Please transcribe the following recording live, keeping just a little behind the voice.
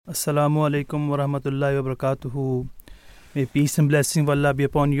Assalamu alaikum wa rahmatullahi wa barakatuhu. May peace and blessing of Allah be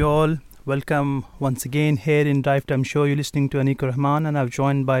upon you all. Welcome once again here in Drive Time Show. You're listening to Aneeq Rehman, and I'm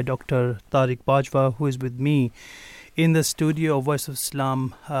joined by Dr. Tariq Bajwa, who is with me in the studio of Voice of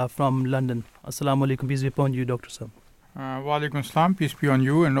Islam from London. Assalamu alaikum, peace be upon you, Dr. Sahab. Wa alaikum salam, peace be on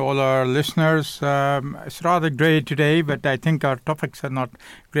you and all our listeners. It's rather grey today, but I think our topics are not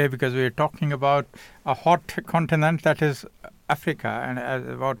grey because we're talking about a hot continent that is Africa, and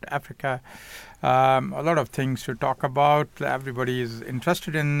about Africa, a lot of things to talk about. Everybody is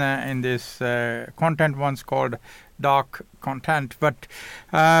interested in this content, once called dark content, but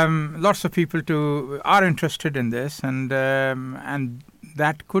lots of people are interested in this, and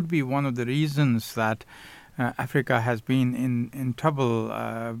that could be one of the reasons that Africa has been in trouble,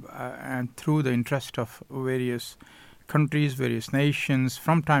 and through the interest of various countries, various nations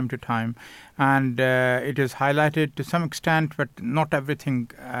from time to time, and it is highlighted to some extent, but not everything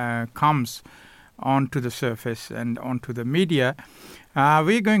comes onto the surface and onto the media.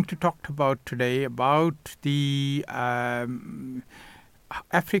 We're going to talk about today about the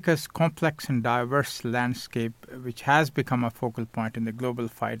Africa's complex and diverse landscape, which has become a focal point in the global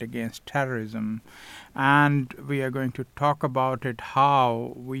fight against terrorism. And we are going to talk about it,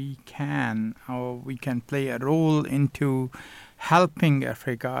 how we can play a role into helping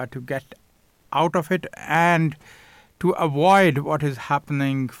Africa to get out of it and to avoid what is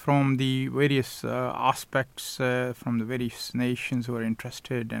happening from the various aspects, from the various nations who are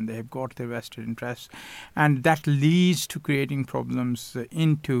interested, and they have got their vested interests, and that leads to creating problems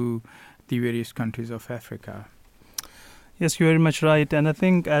into the various countries of Africa. Yes, you're very much right. And I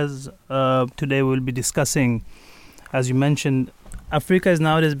think as today we'll be discussing, as you mentioned, Africa is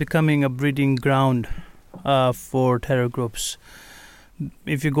nowadays becoming a breeding ground for terror groups.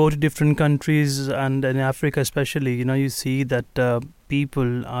 If you go to different countries, and in Africa especially, you see that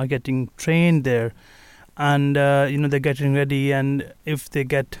people are getting trained there, and they're getting ready, and if they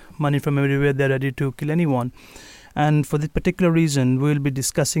get money from everywhere, they're ready to kill anyone. And for this particular reason, we'll be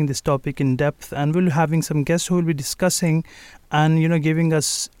discussing this topic in depth, and we'll be having some guests who will be discussing and giving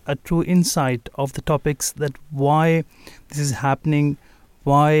us a true insight of the topics, that why this is happening,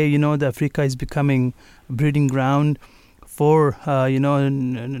 why the Africa is becoming a breeding ground for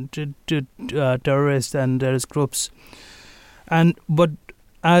terrorists and terrorist groups. But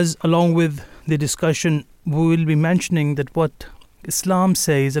as along with the discussion, we will be mentioning that what Islam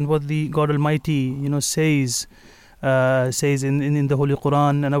says and what the God Almighty says in the Holy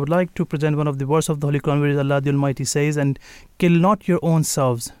Quran. And I would like to present one of the verses of the Holy Quran where Allah the Almighty says, "And kill not your own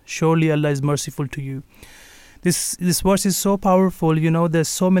selves, surely Allah is merciful to you." This verse is so powerful. There's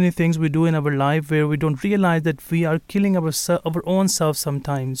so many things we do in our life where we don't realize that we are killing our own selves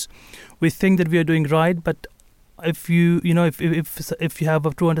sometimes. We think that we are doing right, but if you have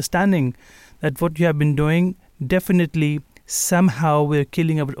a true understanding that what you have been doing, definitely somehow we're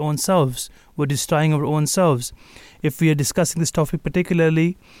killing our own selves. We're destroying our own selves. If we are discussing this topic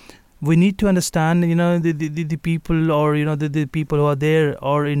particularly, we need to understand, the people, or the people who are there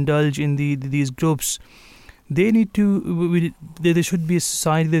or indulge in these groups. They need to. There should be a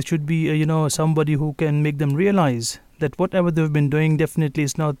society. There should be somebody who can make them realize that whatever they've been doing definitely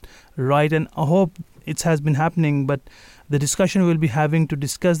is not right. And I hope it has been happening. But the discussion we'll be having to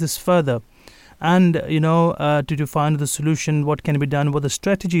discuss this further, and to find the solution, what can be done, what the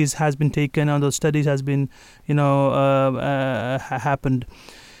strategies has been taken, and those studies has been happened.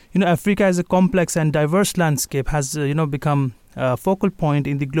 Africa as a complex and diverse landscape has become a focal point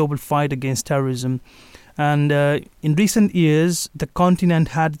in the global fight against terrorism. And in recent years, the continent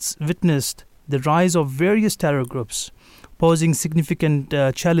has witnessed the rise of various terror groups, posing significant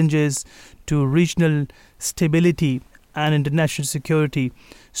challenges to regional stability and international security.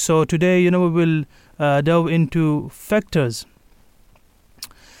 So today, we will delve into factors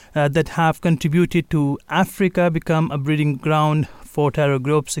that have contributed to Africa become a breeding ground for terror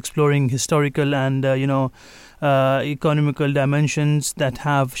groups, exploring historical and economical dimensions that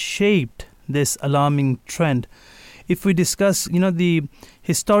have shaped this alarming trend. If we discuss, the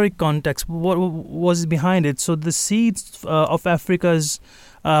historic context, what was behind it? So the seeds of Africa's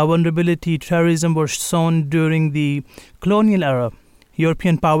vulnerability to terrorism were sown during the colonial era.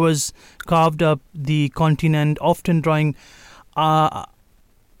 European powers carved up the continent, often drawing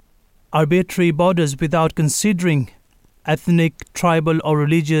arbitrary borders without considering ethnic, tribal, or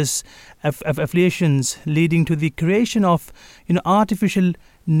religious affiliations, leading to the creation of artificial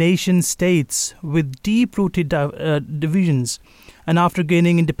nation states with deep-rooted divisions. And after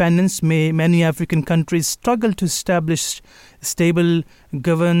gaining independence, many African countries struggled to establish stable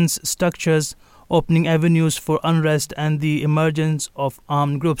governance structures, opening avenues for unrest and the emergence of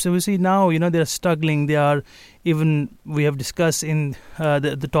armed groups. So we see now, they're struggling. They are, even we have discussed in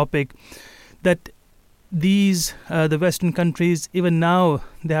the topic, that these the Western countries, even now,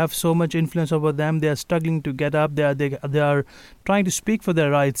 they have so much influence over them. They are struggling to get up. They are trying to speak for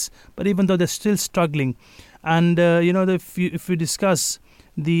their rights, but even though they're still struggling, and if we discuss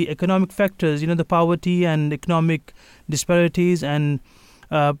the economic factors, the poverty and economic disparities and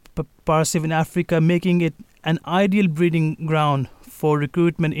passive in Africa, making it an ideal breeding ground for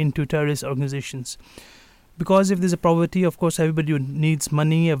recruitment into terrorist organizations. Because if there's a poverty, of course, everybody needs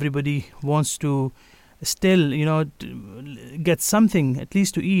money. Everybody wants to still, get something at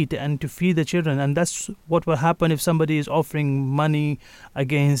least to eat and to feed the children. And that's what will happen if somebody is offering money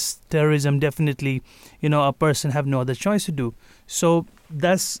against terrorism. Definitely, a person have no other choice to do. So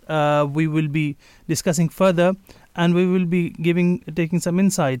that's we will be discussing further, and we will be taking some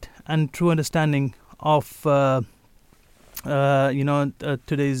insight and true understanding of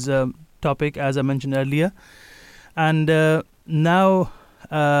today's topic, as I mentioned earlier. And now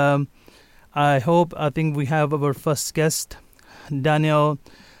I think we have our first guest, Daniel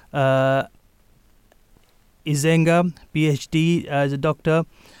Eizenga Ph.D. as a doctor.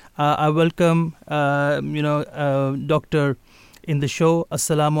 I welcome doctor in the show.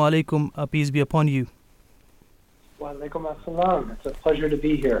 Assalamu alaikum, peace be upon you. Wa alaikum assalam. It's a pleasure to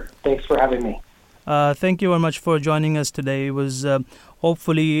be here. Thanks for having me. Thank you very much for joining us today. It was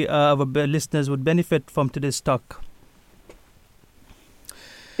hopefully our listeners would benefit from today's talk.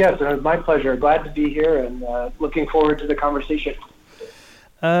 Yes, my pleasure. Glad to be here and looking forward to the conversation.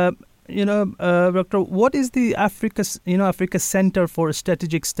 Doctor, what is the Africa Center for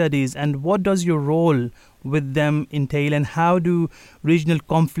Strategic Studies, and what does your role with them entail, and how do regional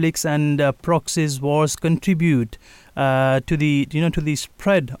conflicts and proxies wars contribute to the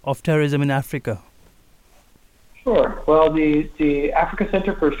spread of terrorism in Africa? Sure. Well, the Africa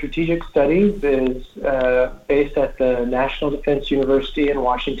Center for Strategic Studies is based at the National Defense University in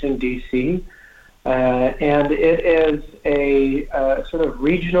Washington, D.C., and it is a sort of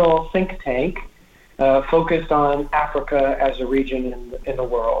regional think tank focused on Africa as a region in the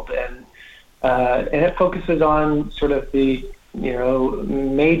world. And it focuses on sort of the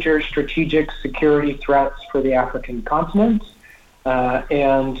major strategic security threats for the African continent,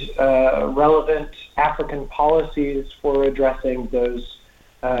 and relevant African policies for addressing those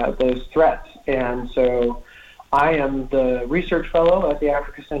threats. And so I am the research fellow at the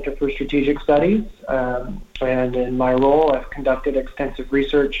Africa Center for Strategic Studies, and in my role I've conducted extensive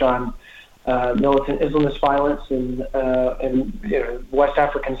research on militant Islamist violence in West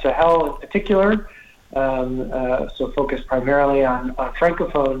African Sahel in particular, so focused primarily on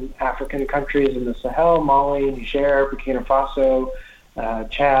Francophone African countries in the Sahel: Mali, Niger, Burkina Faso,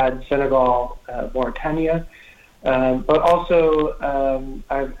 Chad, Senegal, Mauritania. But also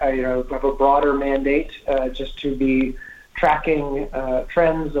I have a broader mandate just to be tracking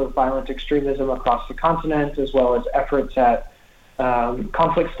trends of violent extremism across the continent, as well as efforts at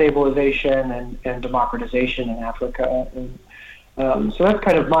conflict stabilization and democratization in Africa. And so that's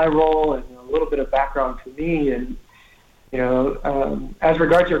kind of my role and a little bit of background for me. And as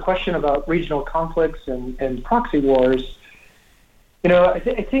regards your question about regional conflicts and proxy wars, I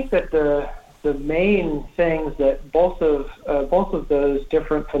think that the main things that both of those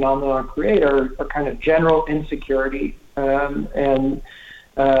different phenomena create are kind of general insecurity, and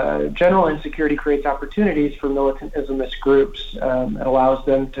general insecurity creates opportunities for militant Islamist groups. It allows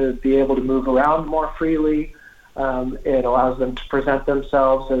them to be able to move around more freely. It allows them to present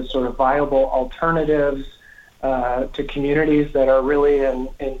themselves as sort of viable alternatives to communities that are really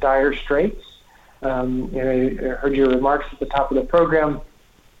in dire straits. I heard your remarks at the top of the program,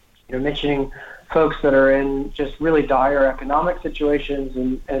 mentioning folks that are in just really dire economic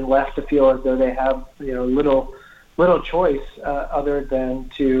situations and left to feel as though they have little choice other than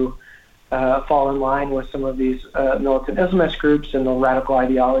to fall in line with some of these militant Islamist groups and the radical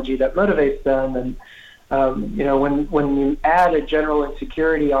ideology that motivates them. And when you add a general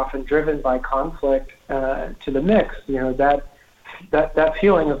insecurity, often driven by conflict, to the mix, that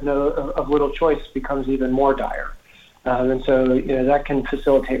feeling of little choice becomes even more dire. And so, that can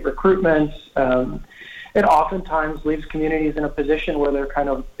facilitate recruitment. It oftentimes leaves communities in a position where they're kind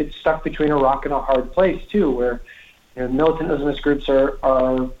of stuck between a rock and a hard place too, where militant Islamist groups are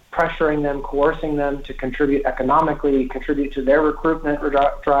pressuring them, coercing them to contribute economically, contribute to their recruitment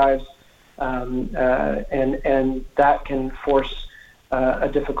drives, and that can force a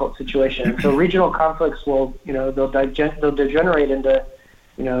difficult situation. So regional conflicts will, they'll degenerate into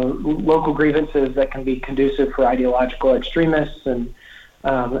local grievances that can be conducive for ideological extremists, and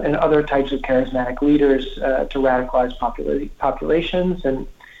and other types of charismatic leaders to radicalize populations. And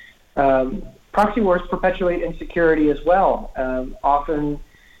proxy wars perpetuate insecurity as well. Often,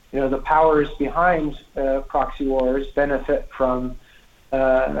 the powers behind proxy wars benefit from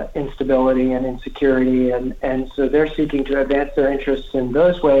instability and insecurity, and so they're seeking to advance their interests in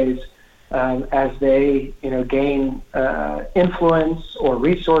those ways as they, gain influence or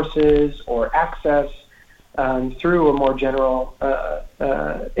resources or access through a more general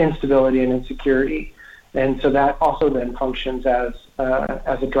instability and insecurity. And so that also then functions as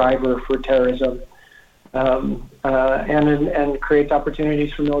a driver for terrorism, and creates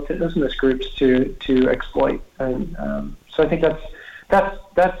opportunities for militant Islamist groups to exploit. And so I think that's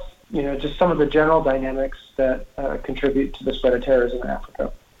just some of the general dynamics that contribute to the spread of terrorism in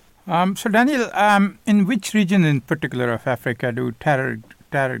Africa. So Daniel, in which region in particular of Africa do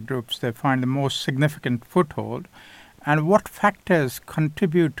terror groups they find the most significant foothold, and what factors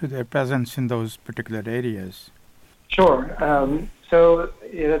contribute to their presence in those particular areas? Sure. So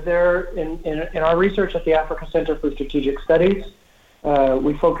there in our research at the Africa Center for Strategic Studies,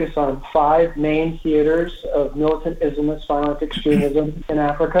 we focus on 5 main theaters of militant Islamist violent extremism in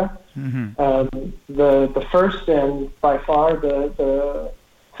Africa. Mm-hmm. The first and by far the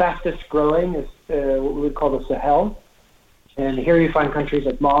fastest growing is what we would call the Sahel. And here you find countries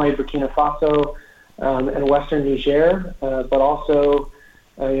like Mali, Burkina Faso, and Western Niger, but also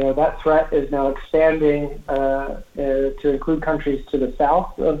that threat is now expanding to include countries to the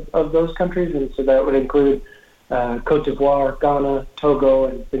south of those countries, and so that would include Cote d'Ivoire, Ghana, Togo,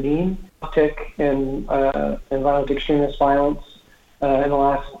 and Benin. Uptick in violent extremist violence in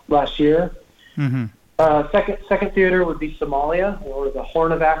the last year. Mm-hmm. Second theater would be Somalia, or the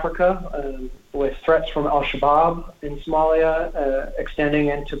Horn of Africa, with threats from Al-Shabaab in Somalia extending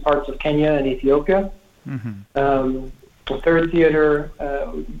into parts of Kenya and Ethiopia. Mm-hmm. The third theater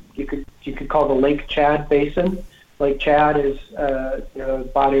you could call the Lake Chad Basin. Lake Chad is a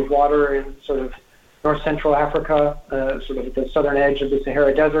body of water in sort of north central Africa, sort of at the southern edge of the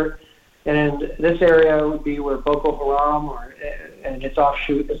Sahara Desert. And this area would be where Boko Haram and its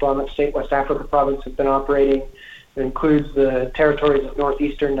offshoot Islamic State West Africa province have been operating. It includes the territories of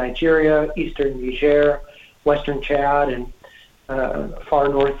northeastern Nigeria, eastern Niger, western Chad, and far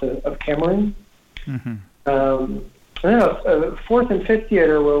north of Cameroon. Mm-hmm. And then a fourth and fifth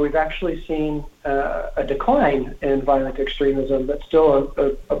theater where we've actually seen a decline in violent extremism, but still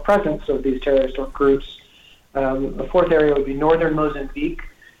a presence of these terrorist groups. The fourth area would be northern Mozambique,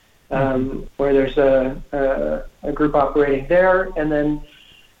 where there's a group operating there. And then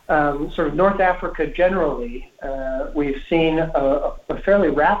sort of North Africa generally, we've seen a fairly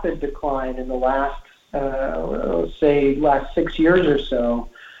rapid decline in the last 6 years or so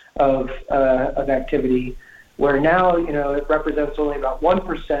of activity, where now, it represents only about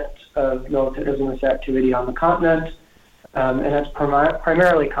 1% of militant Islamist activity on the continent, and that's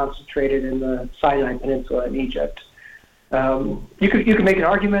primarily concentrated in the Sinai Peninsula in Egypt. You could make an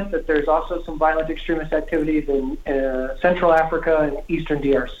argument that there's also some violent extremist activities in Central Africa and Eastern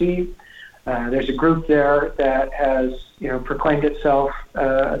DRC. There's a group there that has, proclaimed itself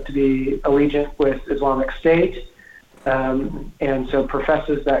to be allegiant with Islamic State, and so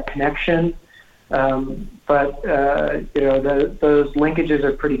professes that connection. But those linkages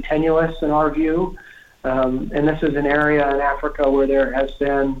are pretty tenuous in our view, and this is an area in Africa where there has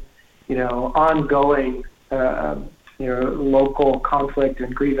been, ongoing, local conflict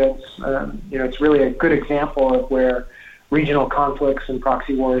and grievance. It's really a good example of where regional conflicts and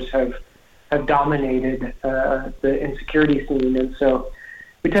proxy wars have dominated the insecurity scene, and so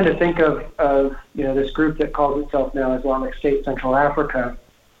we tend to think of this group that calls itself now Islamic State Central Africa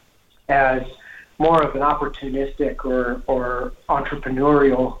as more of an opportunistic or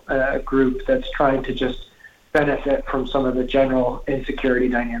entrepreneurial group that's trying to just benefit from some of the general insecurity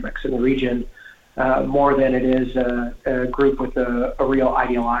dynamics in the region, more than it is a group with a real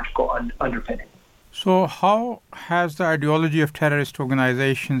ideological underpinning. So how has the ideology of terrorist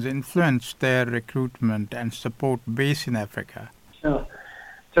organizations influenced their recruitment and support base in Africa? So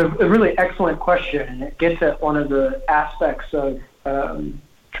a really excellent question, and it gets at one of the aspects of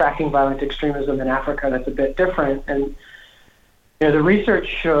tracking violent extremism in Africa that's a bit different. And the research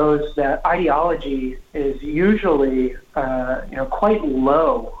shows that ideology is usually quite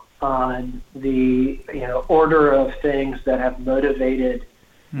low on the order of things that have motivated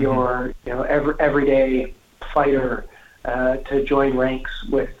your everyday fighter to join ranks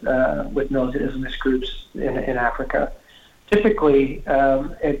with militant Islamist groups in Africa. Typically,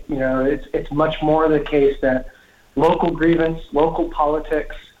 it's much more the case that local grievance, local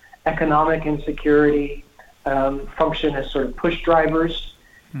politics, economic insecurity function as sort of push drivers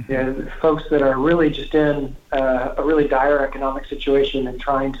Folks that are really just in a really dire economic situation and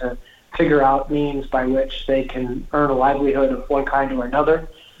trying to figure out means by which they can earn a livelihood of one kind or another.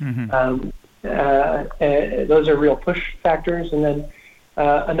 Those are real push factors. And then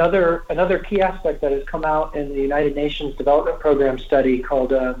another key aspect that has come out in the United Nations Development Program study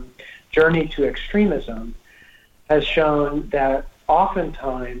called Journey to Extremism has shown that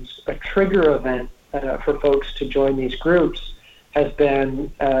oftentimes a trigger event for folks to join these groups has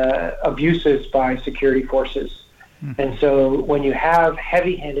been abuses by security forces. And so when you have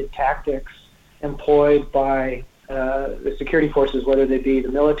heavy-handed tactics employed by the security forces, whether they be the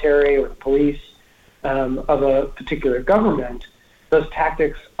military or the police of a particular government, those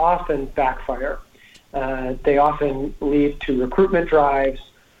tactics often backfire. They often lead to recruitment drives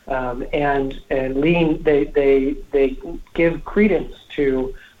and they give credence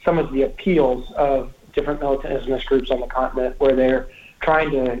to some of the appeals of different militant Islamist groups on the continent, where they're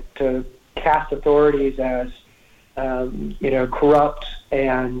trying to cast authorities as corrupt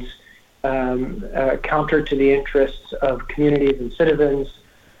and counter to the interests of communities and citizens.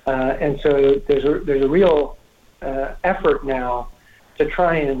 And so there's a real effort now to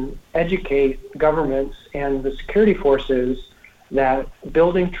try and educate governments and the security forces that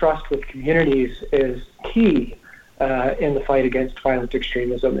building trust with communities is key in the fight against violent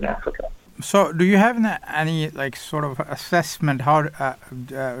extremism in Africa. So do you have any sort of assessment how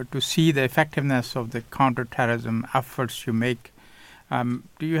to see the effectiveness of the counterterrorism efforts you make?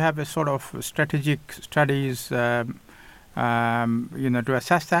 Do you have a sort of strategic studies, to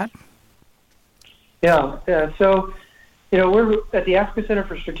assess that? Yeah. So, we're at the Africa Center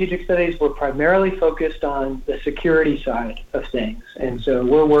for Strategic Studies. We're primarily focused on the security side of things, and so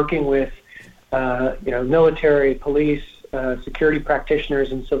we're working with, military, police, security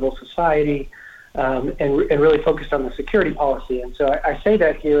practitioners in civil society, and really focused on the security policy. And so I say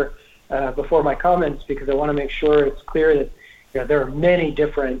that here before my comments because I want to make sure it's clear that there are many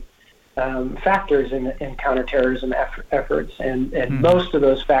different factors in counterterrorism efforts, and most of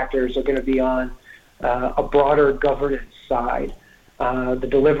those factors are going to be on a broader governance side, the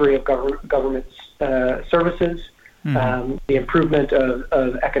delivery of government services, the improvement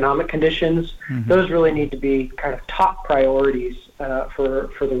of economic conditions. Those really need to be kind of top priorities for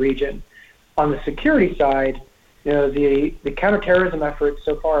the region. On the security side, the counterterrorism efforts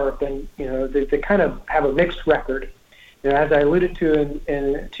so far have been, they kind of have a mixed record. As I alluded to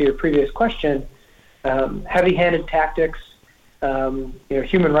to your previous question, heavy-handed tactics,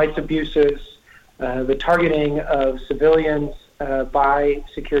 human rights abuses, the targeting of civilians by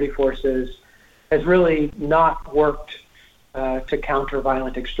security forces has really not worked to counter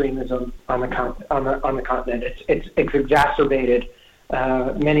violent extremism on the continent. It's exacerbated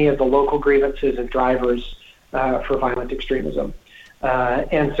many of the local grievances and drivers for violent extremism.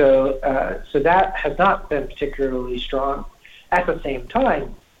 And so that has not been particularly strong. At the same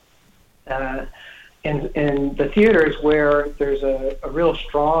time, in the theaters where there's a real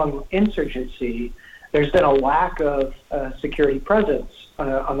strong insurgency, there's been a lack of security presence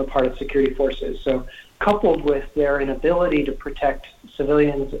on the part of security forces. So coupled with their inability to protect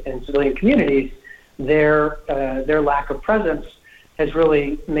civilians and civilian communities, their lack of presence has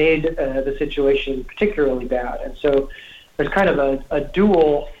really made the situation particularly bad. And so there's kind of a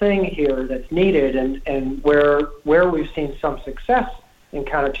dual thing here that's needed, and where we've seen some success in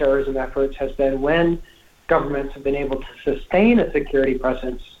counterterrorism efforts has been when governments have been able to sustain a security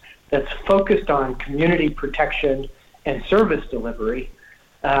presence that's focused on community protection and service delivery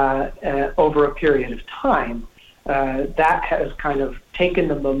over a period of time. That has kind of taken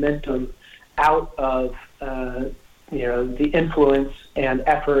the momentum out of the influence and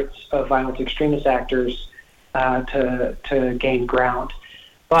efforts of violent extremist actors to gain ground.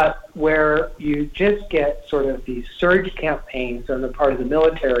 But where you just get sort of these surge campaigns on the part of the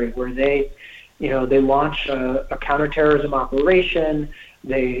military, where they launch a counterterrorism operation,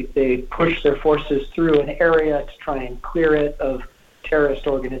 they push their forces through an area to try and clear it of terrorist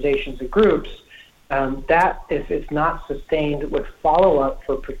organizations and groups, that if it's not sustained with follow-up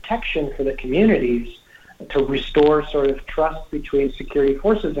for protection for the communities, to restore sort of trust between security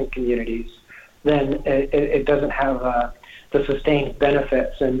forces and communities, then it doesn't have the sustained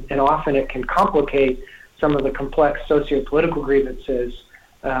benefits, and often it can complicate some of the complex socio-political grievances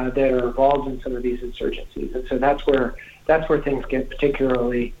that are involved in some of these insurgencies. And so that's where things get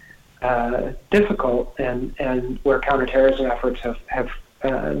particularly difficult, and where counterterrorism efforts have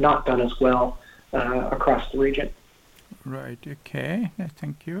not done as well across the region. Right. Okay.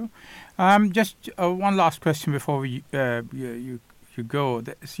 Thank you. Just one last question before you go.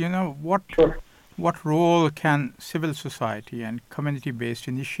 Sure. what role can civil society and community-based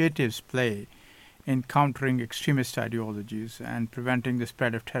initiatives play in countering extremist ideologies and preventing the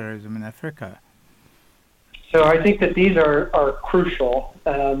spread of terrorism in Africa? So I think that these are crucial.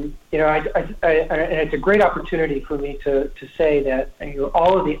 And it's a great opportunity for me to say that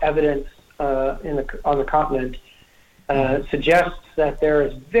all of the evidence on the continent suggests that there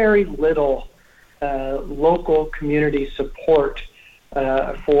is very little local community support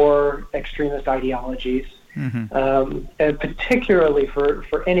for extremist ideologies, and particularly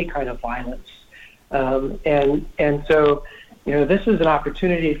for any kind of violence. And so, this is an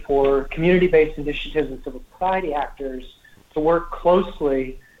opportunity for community-based initiatives and civil society actors to work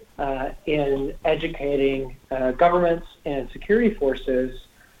closely in educating governments and security forces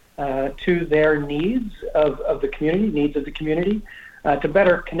to their needs of the community, to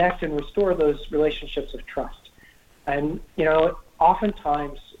better connect and restore those relationships of trust. And,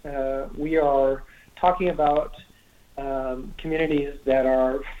 oftentimes we are talking about communities that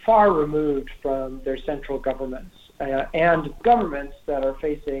are far removed from their central governments, and governments that are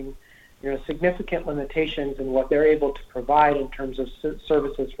facing significant limitations in what they're able to provide in terms of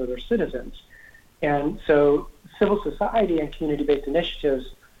services for their citizens. And so civil society and community-based initiatives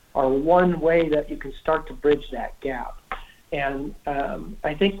are one way that you can start to bridge that gap. And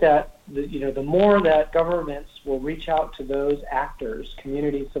I think that the more that governments will reach out to those actors,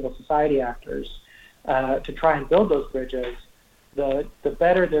 community, civil society actors, to try and build those bridges, the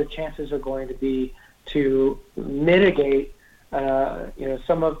better their chances are going to be to mitigate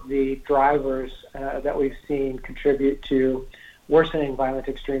some of the drivers that we've seen contribute to worsening violent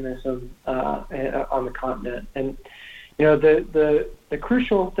extremism on the continent. And the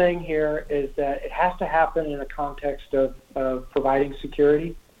crucial thing here is that it has to happen in a context of providing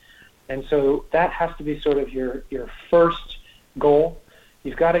security. And so that has to be sort of your first goal.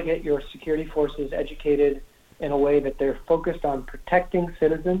 You've got to get your security forces educated in a way that they're focused on protecting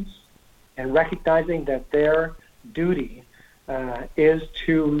citizens and recognizing that their duty is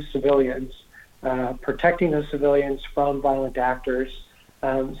to civilians, protecting those civilians from violent actors,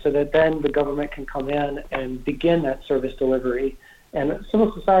 so that then the government can come in and begin that service delivery. And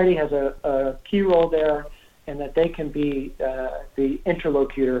civil society has a key role there, and that they can be the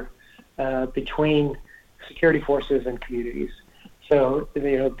interlocutor between security forces and communities. So,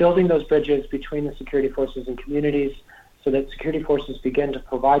 building those bridges between the security forces and communities so that security forces begin to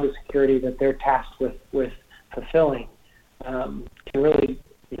provide the security that they're tasked with fulfilling can really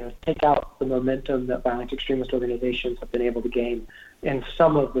take out the momentum that violent extremist organizations have been able to gain in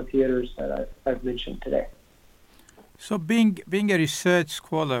some of the theaters that I've mentioned today. So being a research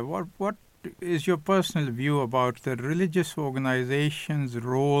scholar, what is your personal view about the religious organizations'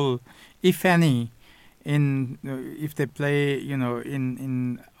 role, if any, if they play,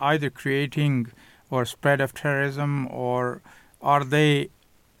 in either creating or spread of terrorism, or are they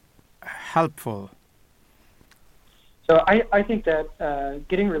helpful? So I think that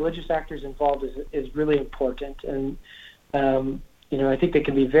getting religious actors involved is really important, and I think they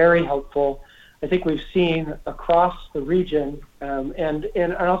can be very helpful. I think we've seen across the region, and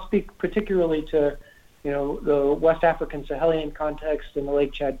I'll speak particularly to the West African Sahelian context in the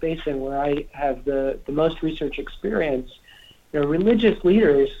Lake Chad Basin, where I have the most research experience. Religious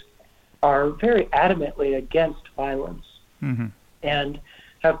leaders are very adamantly against violence, and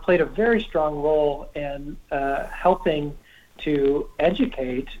have played a very strong role in helping to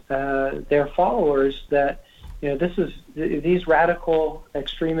educate their followers that these radical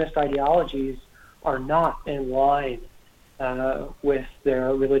extremist ideologies are not in line with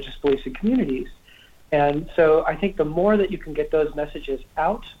their religious beliefs and communities. And so I think the more that you can get those messages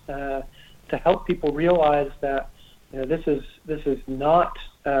out to help people realize that this is not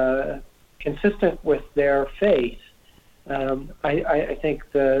consistent with their faith, I think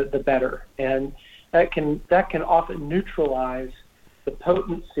the better. And that can often neutralize the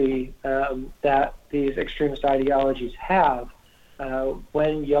potency that these extremist ideologies have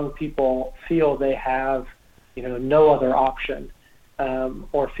when young people feel they have no other option,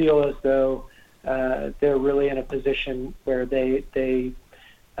 or feel as though they're really in a position where they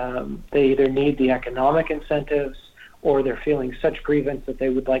either need the economic incentives, or they're feeling such grievance that they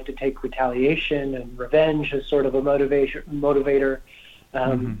would like to take retaliation and revenge as sort of a motivator.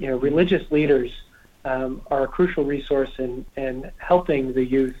 Religious leaders are a crucial resource in helping the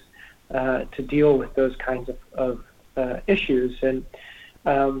youth to deal with those kinds of issues. And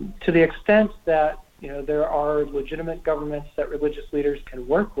to the extent that there are legitimate governments that religious leaders can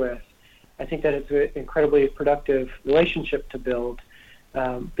work with, I think that it's an incredibly productive relationship to build,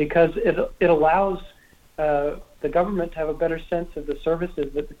 because it allows the government to have a better sense of the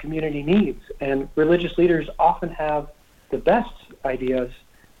services that the community needs. And religious leaders often have the best ideas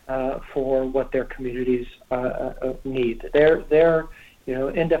for what their communities need. They're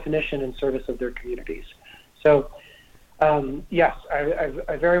in definition in service of their communities. So, yes,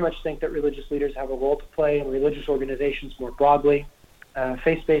 I very much think that religious leaders have a role to play, and religious organizations more broadly.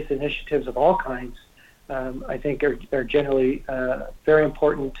 Faith-based initiatives of all kinds, I think, are generally very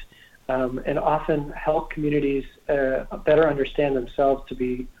important and often help communities better understand themselves to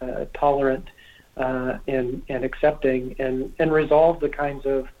be tolerant and accepting and resolve the kinds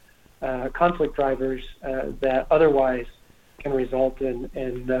of conflict drivers that otherwise can result in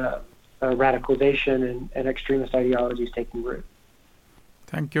radicalization and extremist ideologies taking root.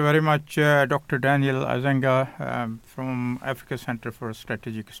 Thank you very much, Dr. Daniel Eizenga from Africa Center for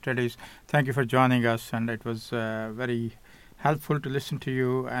Strategic Studies. Thank you for joining us, and it was very helpful to listen to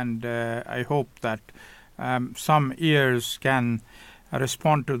you, and I hope that some ears can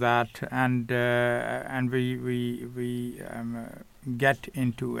respond to that, and we get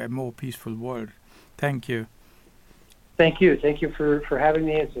into a more peaceful world. Thank you. Thank you. Thank you for having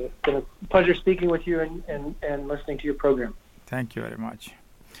me. It's been a pleasure speaking with you and listening to your program. Thank you very much.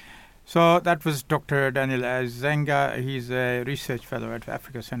 So that was Dr. Daniel Eizenga. He's a research fellow at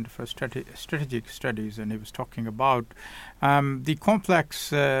Africa Center for Strategic Studies, and he was talking about the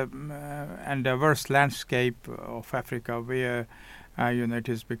complex and diverse landscape of Africa, where it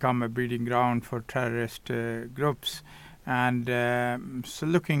has become a breeding ground for terrorist groups. And so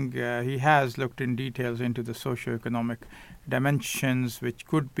he has looked in details into the socio-economic dimensions, which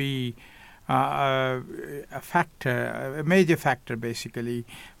could be a major factor, basically,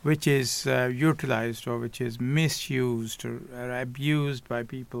 which is utilized or which is misused or abused by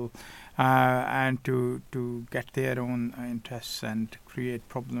people and to get their own interests and create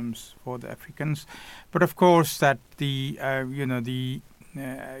problems for the Africans. But of course, that if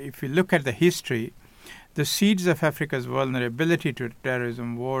you look at the history, the seeds of Africa's vulnerability to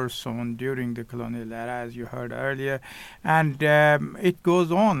terrorism were sown during the colonial era, as you heard earlier, and it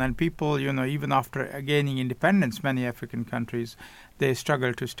goes on. And people, even after gaining independence, many African countries, they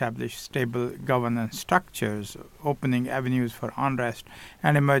struggle to establish stable governance structures, opening avenues for unrest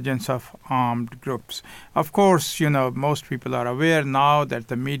and emergence of armed groups. Of course, most people are aware now that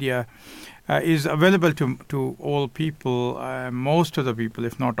the media is available to all people, most of the people,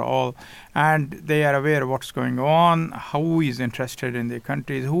 if not all, and they are aware of what's going on, who is interested in their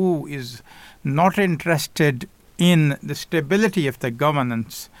countries, who is not interested in the stability of the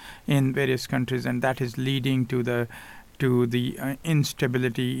governance in various countries, and that is leading to the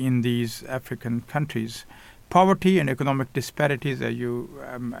instability in these African countries. Poverty and economic disparities, these are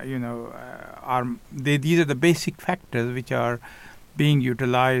the basic factors which are being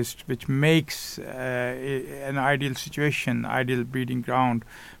utilized, which makes an ideal situation, ideal breeding ground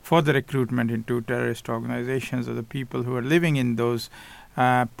for the recruitment into terrorist organizations of the people who are living in those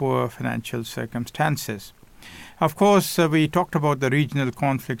poor financial circumstances. Of course, we talked about the regional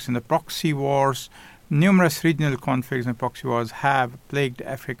conflicts and the proxy wars. Numerous regional conflicts and proxy wars have plagued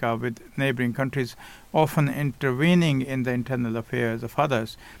Africa, with neighboring countries often intervening in the internal affairs of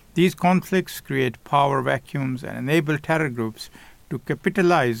others. These conflicts create power vacuums and enable terror groups to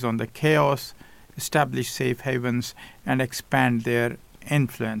capitalize on the chaos, establish safe havens, and expand their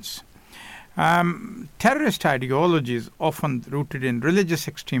influence. Terrorist ideologies, often rooted in religious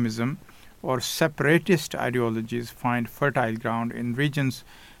extremism or separatist ideologies, find fertile ground in regions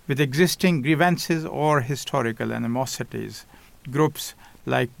with existing grievances or historical animosities. Groups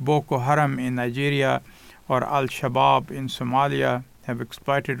like Boko Haram in Nigeria or Al-Shabaab in Somalia have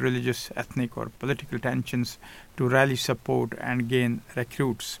exploited religious, ethnic, or political tensions to rally support and gain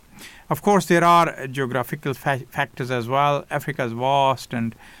recruits. Of course, there are geographical factors as well. Africa's vast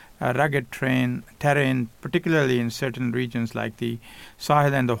and rugged terrain, particularly in certain regions like the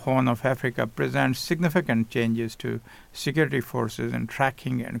Sahel and the Horn of Africa, presents significant changes to security forces in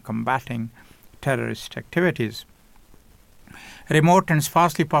tracking and combating terrorist activities. Remote and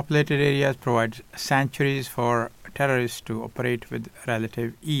sparsely populated areas provide sanctuaries for terrorists to operate with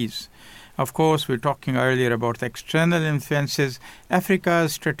relative ease. Of course, we were talking earlier about the external influences.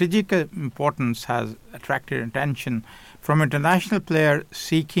 Africa's strategic importance has attracted attention from international players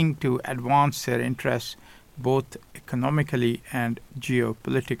seeking to advance their interests both economically and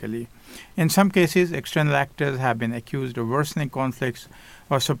geopolitically. In some cases, external actors have been accused of worsening conflicts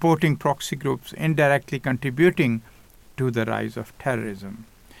or supporting proxy groups, indirectly contributing to the rise of terrorism.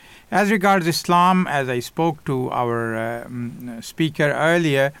 As regards Islam, as I spoke to our speaker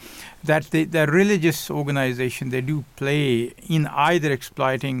earlier, that the religious organization, they do play in either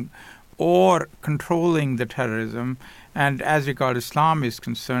exploiting or controlling the terrorism. And as regards Islam is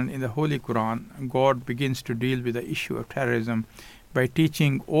concerned, in the Holy Quran, God begins to deal with the issue of terrorism by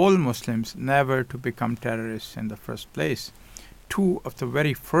teaching all Muslims never to become terrorists in the first place. Two of the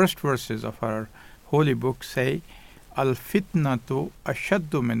very first verses of our holy book say, Al-fitnatu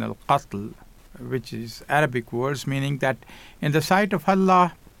ashaddu min al-qatl, which is Arabic words meaning that in the sight of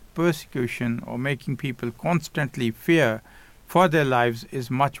Allah, persecution or making people constantly fear for their lives is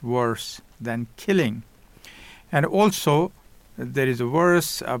much worse than killing. And also, there is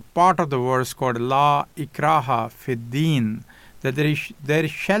a part of the verse called La ikraha fid din, that there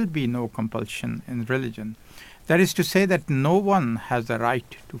shall be no compulsion in religion. That is to say that no one has the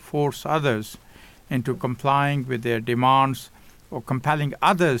right to force others into complying with their demands or compelling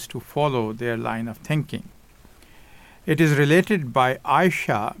others to follow their line of thinking. It is related by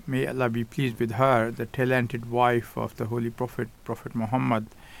Aisha, may Allah be pleased with her, the talented wife of the Holy Prophet, Prophet Muhammad,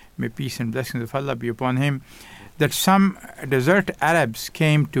 may peace and blessings of Allah be upon him, that some desert Arabs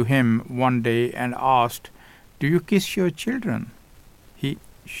came to him one day and asked, "Do you kiss your children?" He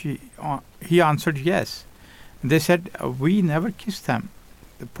answered yes. They said, "We never kiss them."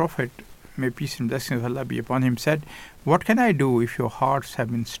 The Prophet, may peace and blessings of Allah be upon him, said, "What can I do if your hearts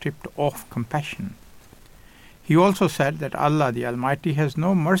have been stripped of compassion?" He also said that Allah the Almighty has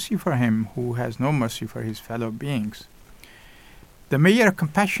no mercy for him who has no mercy for his fellow beings. The measure of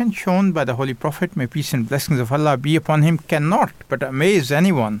compassion shown by the Holy Prophet, may peace and blessings of Allah be upon him, cannot but amaze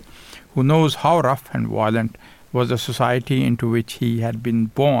anyone who knows how rough and violent was the society into which he had been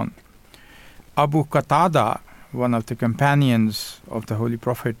born. Abu Qatada, one of the companions of the Holy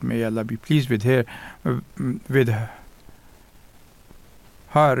Prophet, may Allah be pleased with her,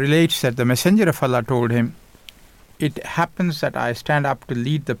 relates that the Messenger of Allah told him, "It happens that I stand up to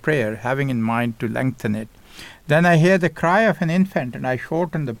lead the prayer, having in mind to lengthen it. Then I hear the cry of an infant, and I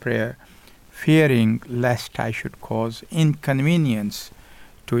shorten the prayer, fearing lest I should cause inconvenience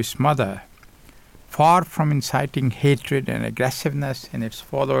to its mother." Far from inciting hatred and aggressiveness in its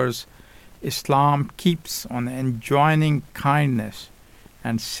followers, Islam keeps on enjoining kindness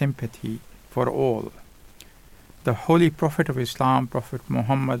and sympathy for all. The Holy Prophet of Islam, Prophet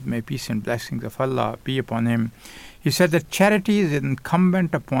Muhammad, may peace and blessings of Allah be upon him, he said that charity is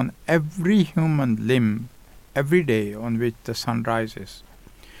incumbent upon every human limb every day on which the sun rises.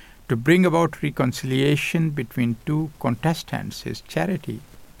 To bring about reconciliation between two contestants is charity.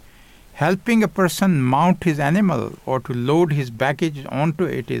 Helping a person mount his animal or to load his baggage onto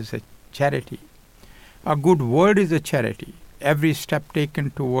it is a charity. A good word is a charity. Every step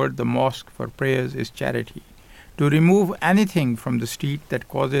taken toward the mosque for prayers is charity. To remove anything from the street that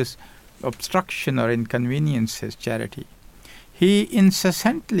causes obstruction or inconvenience is charity. He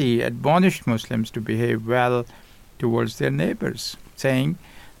incessantly admonished Muslims to behave well towards their neighbors, saying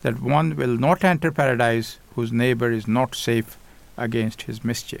that one will not enter paradise whose neighbor is not safe against his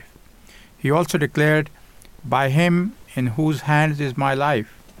mischief. He also declared, "By him in whose hands is my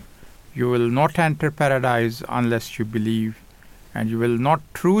life, you will not enter paradise unless you believe, and you will not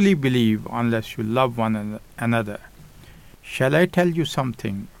truly believe unless you love one another. Shall I tell you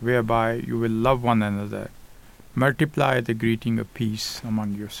something whereby you will love one another? Multiply the greeting of peace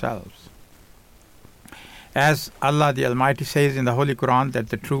among yourselves." As Allah the Almighty says in the Holy Quran that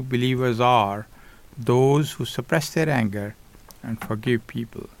the true believers are those who suppress their anger and forgive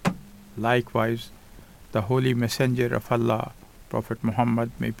people. Likewise, the Holy Messenger of Allah, Prophet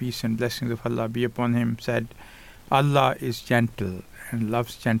Muhammad, may peace and blessings of Allah be upon him, said, "Allah is gentle and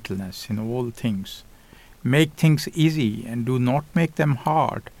loves gentleness in all things. Make things easy and do not make them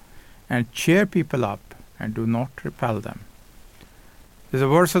hard, and cheer people up and do not repel them." There's a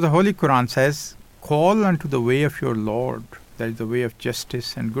verse of the Holy Quran says, "Call unto the way of your Lord, that is the way of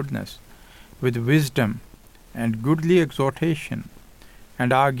justice and goodness, with wisdom and goodly exhortation,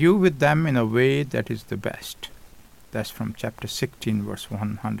 and argue with them in a way that is the best." That's from chapter 16, verse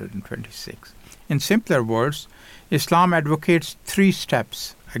 126. In simpler words, Islam advocates 3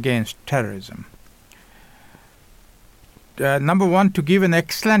 steps against terrorism. Number 1, to give an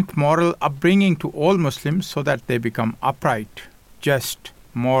excellent moral upbringing to all Muslims so that they become upright, just,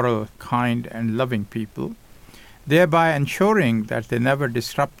 moral, kind, and loving people, thereby ensuring that they never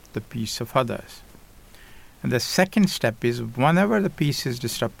disrupt the peace of others. And the second step is, whenever the peace is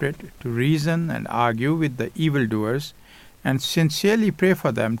disrupted, to reason and argue with the evildoers and sincerely pray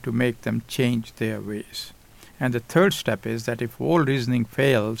for them to make them change their ways. And the third step is that if all reasoning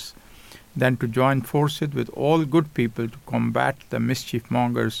fails, then to join forces with all good people to combat the mischief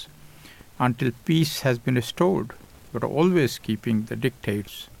mongers until peace has been restored, but always keeping the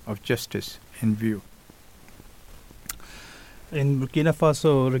dictates of justice in view. in Burkina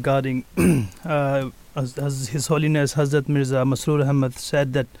Faso regarding as His Holiness Hazrat Mirza Masroor Ahmad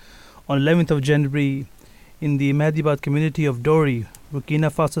said that on 11th of January in the Mehdibad community of Dori, Burkina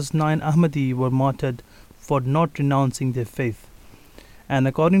Faso's 9 Ahmadi were martyred for not renouncing their faith. And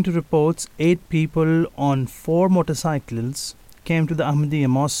according to reports, 8 people on 4 motorcycles came to the Ahmadiyya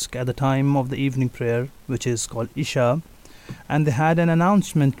mosque at the time of the evening prayer, which is called Isha, and they had an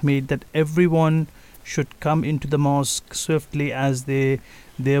announcement made that everyone should come into the mosque swiftly, as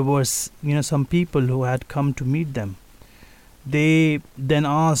there was some people who had come to meet them. They then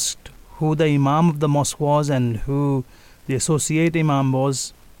asked who the Imam of the mosque was and who the associate Imam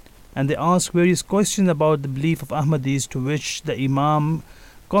was, and they asked various questions about the belief of Ahmadis, to which the Imam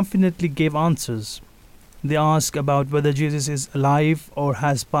confidently gave answers. They asked about whether Jesus is alive or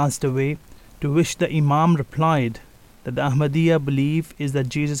has passed away, to which the Imam replied that the Ahmadiyya belief is that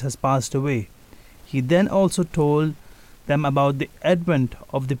Jesus has passed away. He then also told them about the advent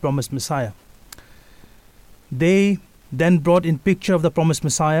of the promised Messiah. They then brought in picture of the promised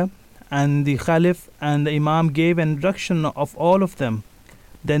Messiah, and the Caliph and the Imam gave an introduction of all of them.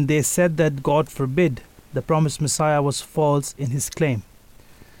 Then they said that God forbid the promised Messiah was false in his claim.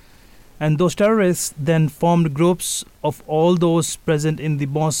 And those terrorists then formed groups of all those present in the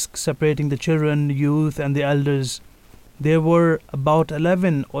mosque, separating the children, youth and the elders. There were about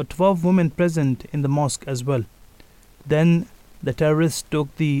 11 or 12 women present in the mosque as well. Then the terrorists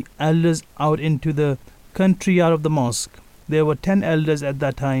took the elders out into the country yard of the mosque. There were 10 elders at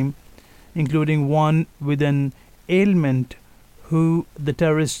that time, including one with an ailment who the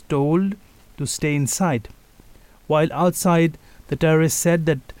terrorists told to stay inside. While outside, the terrorists said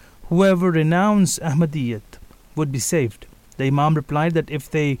that whoever renounced Ahmadiyyat would be saved. The Imam replied that if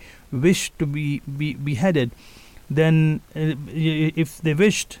they wished to be beheaded, then if they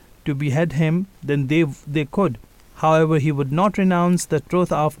wished to behead him, then they could. However, he would not renounce the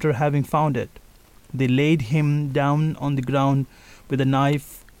truth after having found it. They laid him down on the ground with a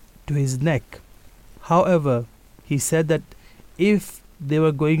knife to his neck. However, he said that if they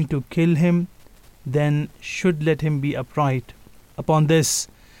were going to kill him, then should let him be upright. Upon this,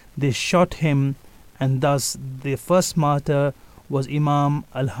 they shot him, and thus the first martyr was Imam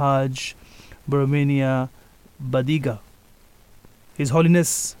Al-Hajj Burmania Badiga. His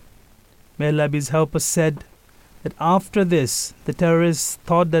Holiness, may Allah be his helper, said that after this, the terrorists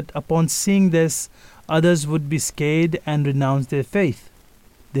thought that upon seeing this, others would be scared and renounce their faith.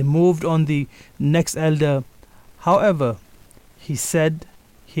 They moved on the next elder. However, he said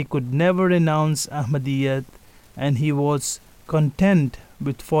he could never renounce Ahmadiyyat, and he was content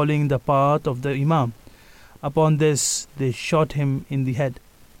with following the path of the Imam. Upon this, they shot him in the head.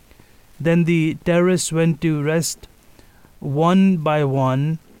 Then the terrorists went to rest one by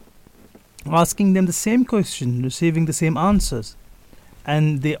one, asking them the same question, receiving the same answers,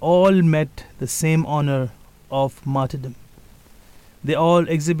 and they all met the same honor of martyrdom. They all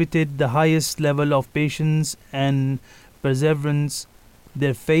exhibited the highest level of patience and perseverance.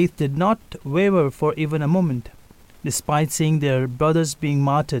 Their faith did not waver for even a moment, despite seeing their brothers being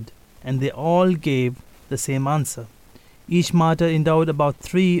martyred, and they all gave the same answer. Each martyr endowed about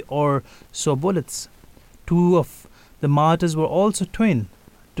 3 or so bullets. 2 of the martyrs were also twin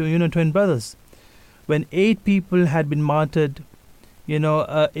brothers. When 8 people had been martyred,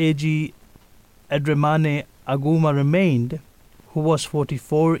 A.G. Edremane Aguma remained, who was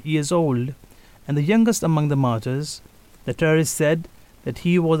 44 years old, and the youngest among the martyrs. The terrorists said that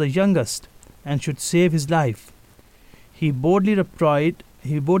he was the youngest and should save his life. He boldly replied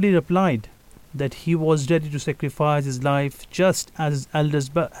that he was ready to sacrifice his life just as his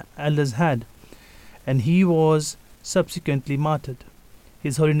elders had, and he was subsequently martyred.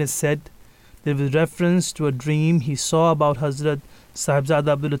 His Holiness said that with reference to a dream he saw about Hazrat Sahibzada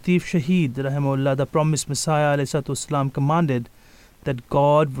Abdul Latif Shaheed Rahimahullah, the promised Messiah ﷺ commanded that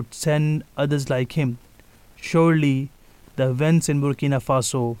God would send others like him. Surely the events in Burkina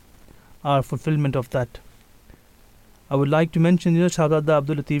Faso are fulfillment of that. I would like to mention Sahibzada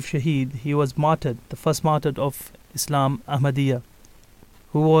Abdul Latif Shaheed. He was martyred, the first martyr of Islam, Ahmadiyya,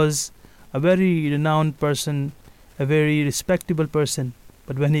 who was a very renowned person, a very respectable person.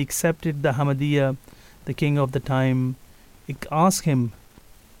 But when he accepted the Ahmadiyya, the king of the time asked him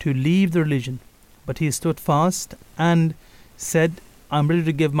to leave the religion. But he stood fast and said, I'm ready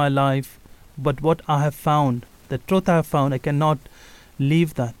to give my life, but what I have found, the truth I have found, I cannot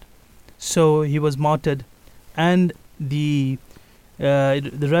leave that. So he was martyred. And the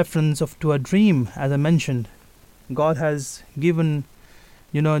reference to a dream, as I mentioned, God has given,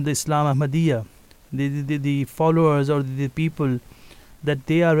 the Islam Ahmadiyya, the followers or the people, that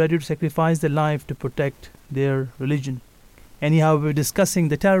they are ready to sacrifice their life to protect their religion. Anyhow, we're discussing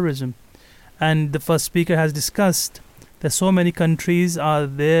the terrorism. And the first speaker has discussed that so many countries are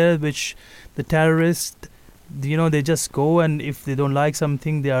there which the terrorists, they just go, and if they don't like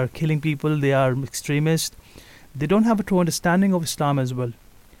something, they are killing people, they are extremists. They don't have a true understanding of Islam as well.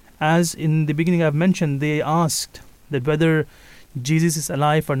 As in the beginning I've mentioned, they asked that whether Jesus is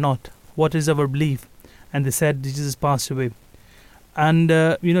alive or not, what is our belief? And they said Jesus passed away. And,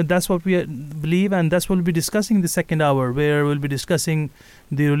 that's what we believe, and that's what we'll be discussing in the second hour, where we'll be discussing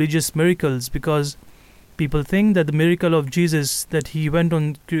the religious miracles, because people think that the miracle of Jesus, that he went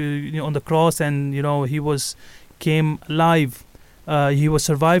on the cross and, he came alive, he was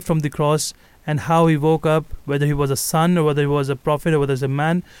survived from the cross, and how he woke up, whether he was a son or whether he was a prophet or whether he was a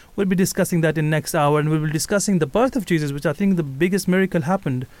man. We'll be discussing that in next hour, and we'll be discussing the birth of Jesus, which I think the biggest miracle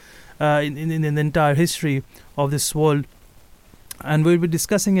happened in the entire history of this world. And we'll be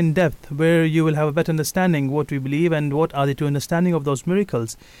discussing in depth, where you will have a better understanding what we believe and what are the true understanding of those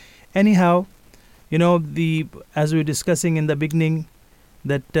miracles. Anyhow, as we were discussing in the beginning,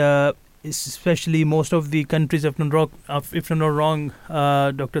 that especially most of the countries, if I'm not wrong,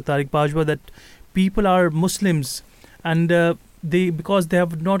 Dr. Tariq Bajwa, that people are Muslims, and because they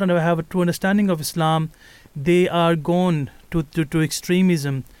have not have a true understanding of Islam, they are gone to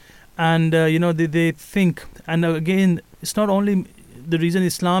extremism, and they think. And again, it's not only the reason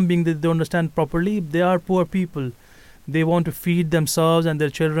Islam being that they don't understand properly. They are poor people. They want to feed themselves and their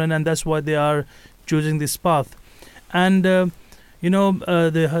children, and that's why they are choosing this path. And the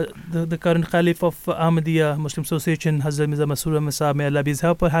current Caliph of Ahmadiyya Muslim Association, Hazrat Mirza Masroor Ahmad Sahib, may Allah be his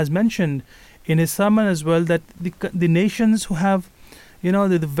helper, has mentioned in his sermon as well that the nations who have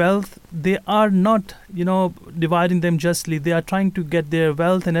the wealth, they are not dividing them justly. They are trying to get their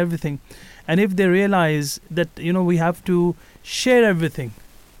wealth and everything. And if they realize that we have to share everything,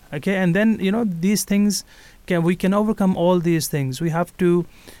 okay, and then these things we can overcome all these things. We have to,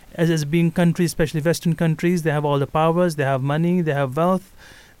 as being countries, especially Western countries, they have all the powers, they have money, they have wealth,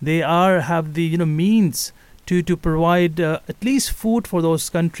 they have the means to provide at least food for those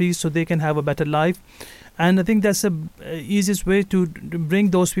countries so they can have a better life. And I think that's the easiest way to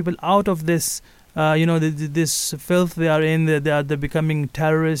bring those people out of this this filth they are in. They're becoming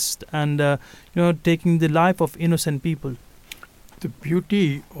terrorists and taking the life of innocent people. The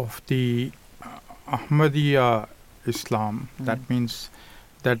beauty of the Ahmadiyya Islam, that means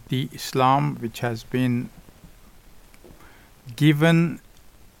that the Islam which has been given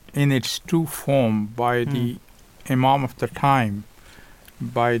in its true form by the Imam of the time,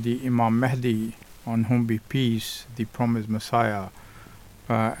 by the Imam Mahdi, on whom be peace, the promised Messiah,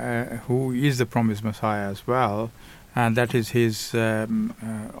 who is the promised Messiah as well, and that is his,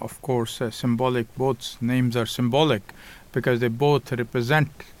 of course, symbolic. Both names are symbolic because they both represent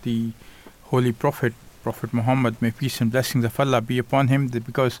the Holy Prophet Muhammad, may peace and blessings of Allah be upon him,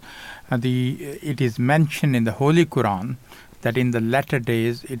 because it is mentioned in the Holy Quran that in the latter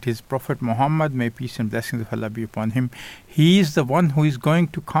days it is Prophet Muhammad, may peace and blessings of Allah be upon him. He is the one who is going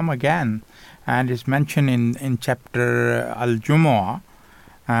to come again, and is mentioned in chapter Al-Jumu'ah,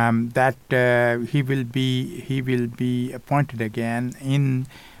 that he will be appointed again in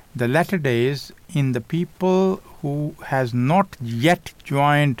the latter days in the people who has not yet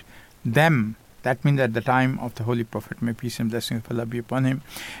joined them. That means at the time of the Holy Prophet, may peace and blessings of Allah be upon him.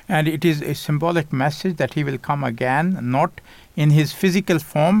 And it is a symbolic message that he will come again, not in his physical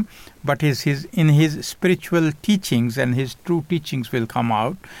form, but in his spiritual teachings, and his true teachings will come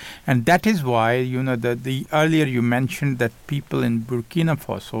out. And that is why, the earlier you mentioned that people in Burkina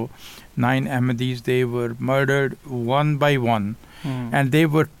Faso, 9 Ahmadis, they were murdered one by one. And they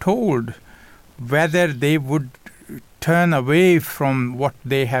were told whether they would turn away from what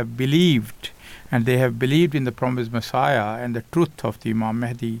they have believed. And they have believed in the promised Messiah and the truth of the Imam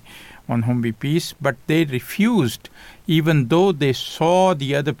Mahdi, on whom be peace, but they refused, even though they saw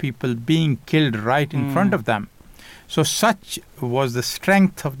the other people being killed right in front of them. So such was the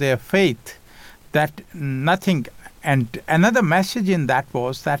strength of their faith that nothing. And another message in that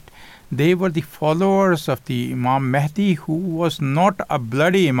was that they were the followers of the Imam Mahdi, who was not a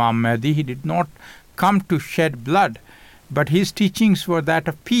bloody Imam Mahdi. He did not come to shed blood, but his teachings were that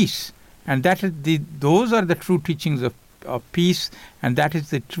of peace. And those are the true teachings of peace, and that is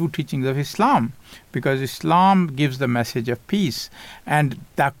the true teachings of Islam, because Islam gives the message of peace. And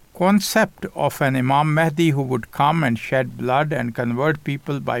the concept of an Imam Mahdi who would come and shed blood and convert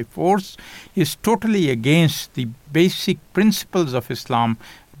people by force is totally against the basic principles of Islam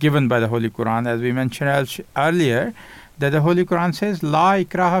given by the Holy Quran. As we mentioned earlier, that the Holy Quran says, La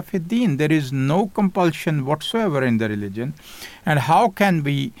ikraha fid din, there is no compulsion whatsoever in the religion. And how can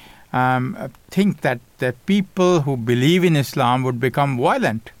we think that the people who believe in Islam would become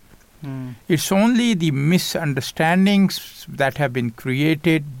violent. It's only the misunderstandings that have been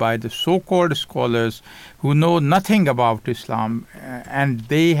created by the so-called scholars who know nothing about Islam, and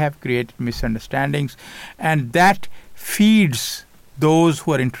they have created misunderstandings, and that feeds those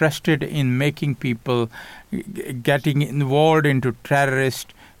who are interested in making people getting involved into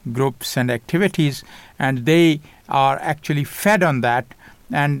terrorist groups and activities, and they are actually fed on that,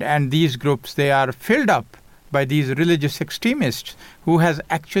 and these groups, they are filled up by these religious extremists who has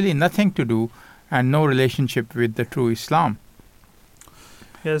actually nothing to do and no relationship with the true Islam.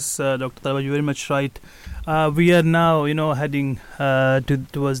 Yes, Dr. Tariq, you're very much right. We are now, heading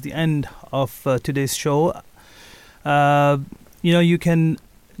towards the end of today's show. You can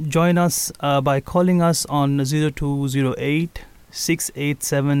join us by calling us on 0208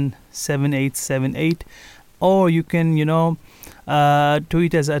 687 7878, or you can,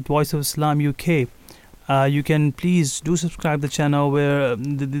 tweet us at Voice of Islam UK. You can please do subscribe the channel where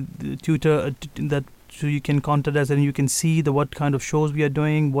the tutor that so you can contact us and you can see what kind of shows we are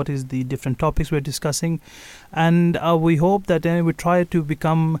doing, what is the different topics we're discussing, and we hope that we try to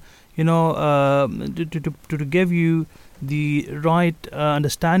become, to give you the right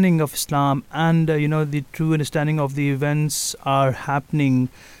understanding of Islam and the true understanding of the events are happening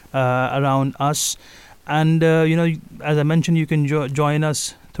around us. And as I mentioned, you can join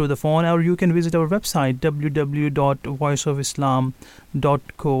us through the phone, or you can visit our website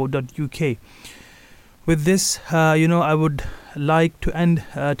www.voiceofislam.co.uk. With this, I would like to end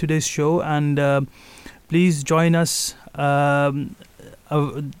today's show, and please join us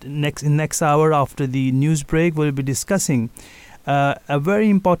next hour after the news break. We'll be discussing a very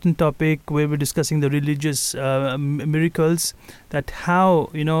important topic. We'll be discussing the religious miracles, that how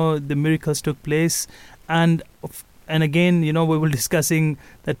the miracles took place, and again, we will be discussing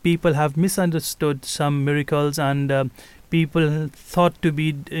that people have misunderstood some miracles, and people thought to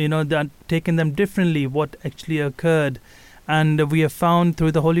be, that taken them differently, what actually occurred. And we have found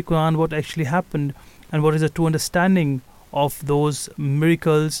through the Holy Quran what actually happened and what is the true understanding of those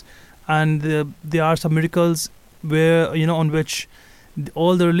miracles. And there are some miracles where, on which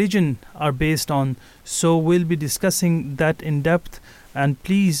all the religion are based on. So we'll be discussing that in depth. And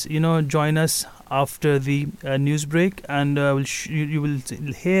please, join us after the news break, and you will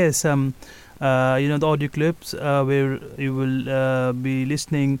hear some, the audio clips where you will be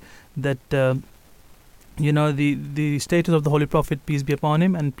listening that, the status of the Holy Prophet, peace be upon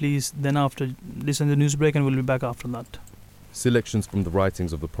him, and please then after listen to the news break, and we'll be back after that. Selections from the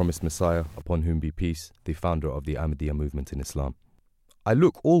writings of the promised Messiah, upon whom be peace, the founder of the Ahmadiyya movement in Islam. I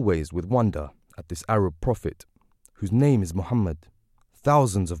look always with wonder at this Arab prophet, whose name is Muhammad.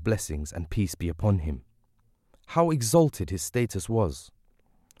 Thousands of blessings and peace be upon him. How exalted his status was.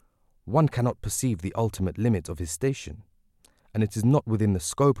 One cannot perceive the ultimate limit of his station, and it is not within the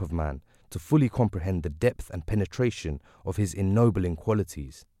scope of man to fully comprehend the depth and penetration of his ennobling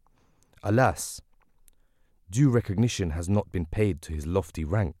qualities. Alas, due recognition has not been paid to his lofty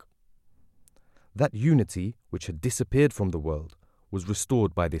rank. That unity which had disappeared from the world was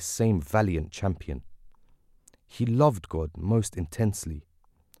restored by this same valiant champion. He loved God most intensely.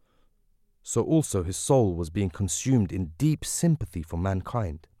 So also his soul was being consumed in deep sympathy for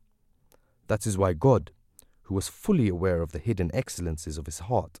mankind. That is why God, who was fully aware of the hidden excellences of his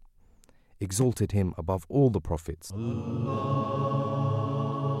heart, exalted him above all the prophets. Allah,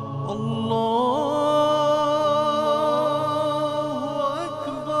 Allah.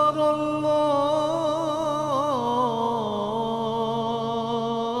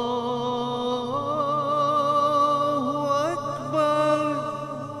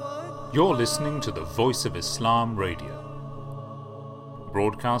 You're listening to the Voice of Islam Radio,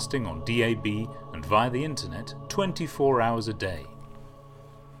 broadcasting on DAB and via the internet 24 hours a day.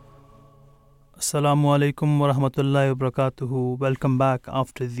 Assalamu alaikum wa rahmatullahi wa barakatuhu. Welcome back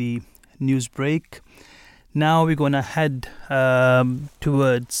after the news break. Now we're going to head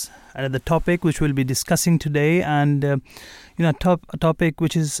towards the topic which we'll be discussing today, and a topic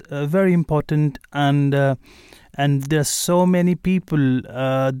which is very important, and there are so many people,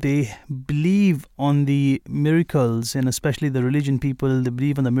 they believe on the miracles, and especially the religion people, they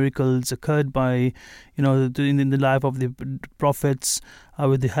believe on the miracles occurred by, in the life of the prophets,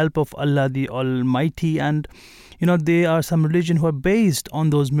 with the help of Allah the Almighty. And, there are some religion who are based on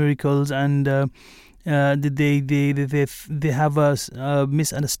those miracles, and they have a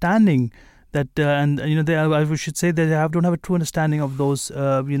misunderstanding that, I should say that they don't have a true understanding of those,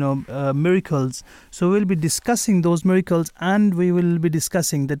 miracles. So we'll be discussing those miracles, and we will be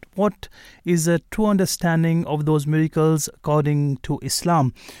discussing that what is a true understanding of those miracles according to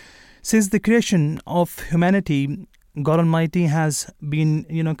Islam. Since the creation of humanity, God Almighty has been,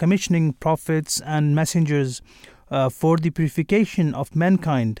 commissioning prophets and messengers for the purification of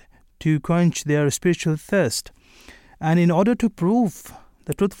mankind, to quench their spiritual thirst. And in order to prove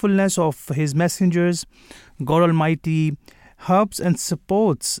the truthfulness of His messengers, God Almighty helps and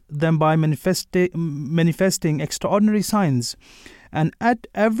supports them by manifesting extraordinary signs. And at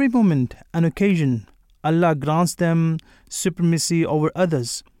every moment and occasion, Allah grants them supremacy over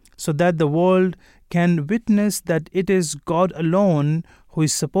others, so that the world can witness that it is God alone who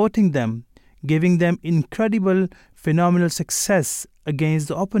is supporting them, giving them incredible, phenomenal success against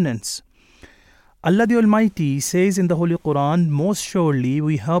the opponents. Allah the Almighty says in the Holy Quran, "Most surely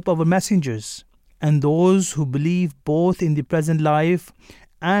we help our messengers and those who believe both in the present life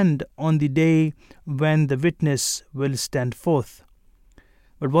and on the day when the witness will stand forth."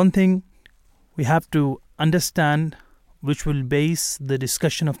 But one thing we have to understand, which will base the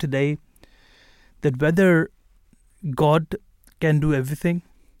discussion of today, that whether God can do everything.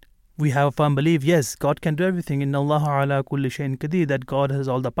 We have a firm belief, yes, God can do everything. Inna Allah ala kulli shayin qadir, that God has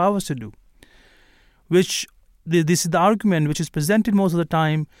all the powers to do. This is the argument which is presented most of the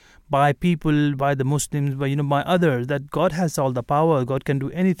time by people, by the Muslims, by others, that God has all the power, God can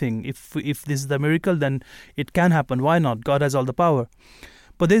do anything. If this is the miracle, then it can happen. Why not? God has all the power.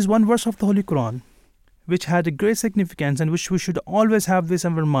 But there is one verse of the Holy Quran which had a great significance and which we should always have this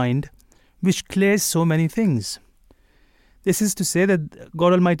in our mind, which clears so many things. This is to say that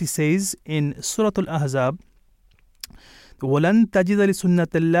God Almighty says in Surah Al-Ahzab, وَلَن تَجِدَ لِسُنَّةِ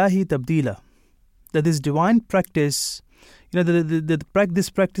اللَّهِ تَبْدِيلًا, that this divine practice, this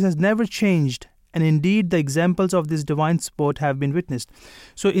practice has never changed, and indeed the examples of this divine support have been witnessed.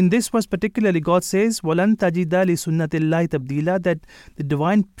 So in this verse particularly, God says, وَلَن تَجِدَ لِسُنَّةِ اللَّهِ تَبْدِيلًا, that the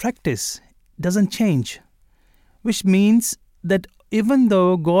divine practice doesn't change, which means that even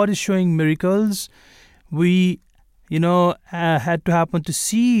though God is showing miracles, we had to happen to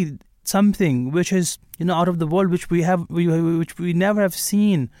see something which is out of the world, which we never have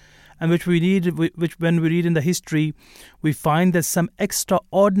seen, and which when we read in the history, we find that some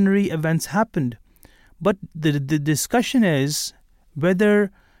extraordinary events happened. But the discussion is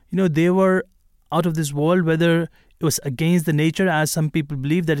whether they were out of this world, whether it was against the nature, as some people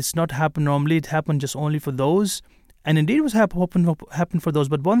believe that it's not happened normally, it happened just only for those. And indeed it was happened for those.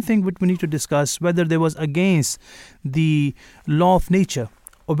 But one thing which we need to discuss, whether there was against the law of nature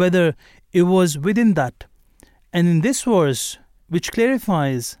or whether it was within that. And in this verse, which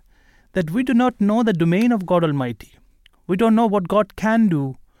clarifies that we do not know the domain of God Almighty. We don't know what God can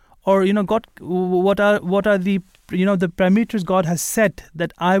do, or God, what are the the parameters God has set,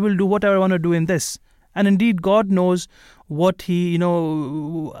 that I will do whatever I want to do in this. And indeed, God knows what He,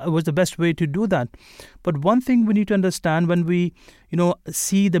 was the best way to do that. But one thing we need to understand when we,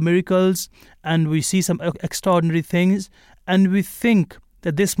 see the miracles and we see some extraordinary things, and we think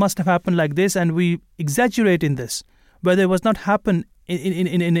that this must have happened like this, and we exaggerate in this, whether it was not happen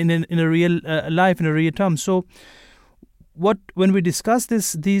in a real life, in a real term. So, when we discuss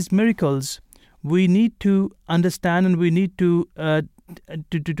these miracles, we need to understand and we need to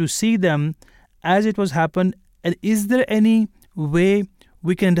see them as it was happened. And is there any way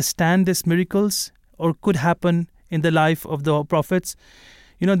we can understand these miracles or could happen in the life of the prophets?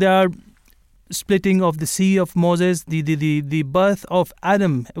 There are splitting of the sea of Moses, the birth of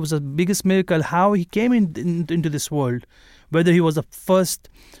Adam. It was the biggest miracle, how he came into this world, whether he was the first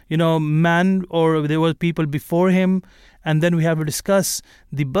man or there were people before him. And then we have to discuss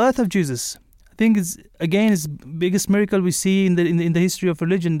the birth of Jesus. I think it's biggest miracle we see in the history of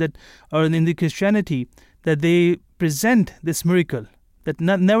religion, that, or in the Christianity, that they present this miracle that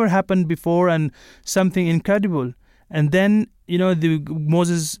never happened before, and something incredible. And then the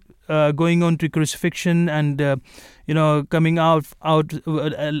Moses going on to crucifixion and coming out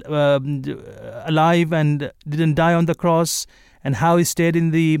alive and didn't die on the cross, and how he stayed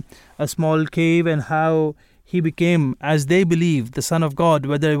in a small cave, and how he became, as they believe, the Son of God,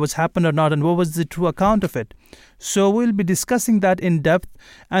 whether it was happened or not, and what was the true account of it. So we'll be discussing that in depth.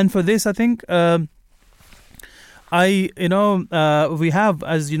 And for this, I think we have,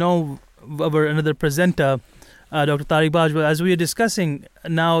 as our another presenter, Dr. Tariq Bajwa, as we are discussing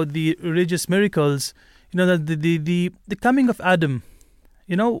now the religious miracles, the coming of Adam.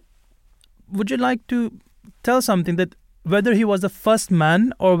 Would you like to tell something, that whether he was the first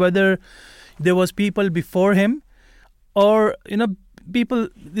man or whether there was people before him, or people?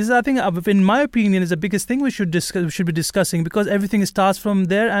 This is, I think, in my opinion, is the biggest thing we should be discussing, because everything starts from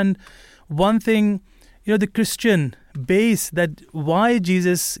there. And one thing, the Christian base, that why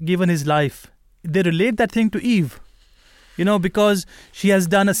Jesus given his life, they relate that thing to Eve. because she has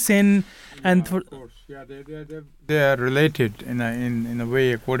done a sin, and of course, they are related in a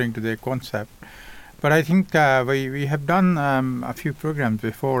way according to their concept. But I think we have done a few programs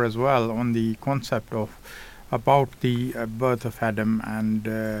before as well on the concept about the birth of Adam and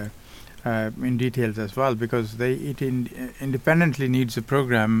in details as well, because it independently needs a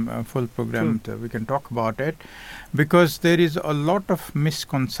program, a full program. We can talk about it, because there is a lot of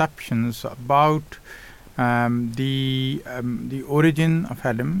misconceptions about the origin of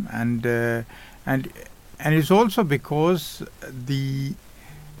Adam, and it's also because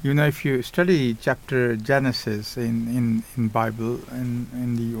if you study chapter Genesis in Bible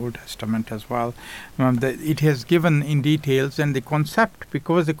in the Old Testament as well, it has given in details, and the concept,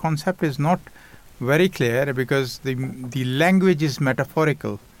 because the concept is not very clear, because the language is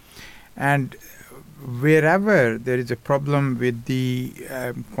metaphorical, and wherever there is a problem with the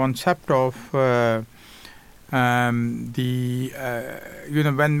concept of when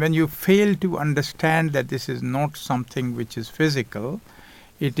you fail to understand that this is not something which is physical,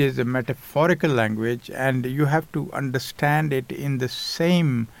 it is a metaphorical language, and you have to understand it in the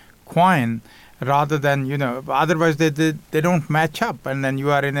same coin, rather than otherwise they don't match up, and then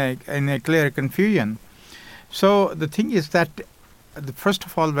you are in a clear confusion. So the thing is that first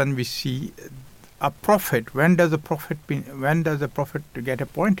of all, when we see a prophet, when does a prophet get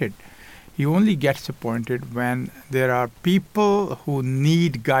appointed? He only gets appointed when there are people who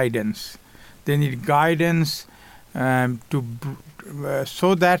need guidance. They need guidance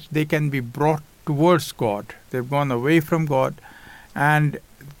so that they can be brought towards God. They've gone away from God, and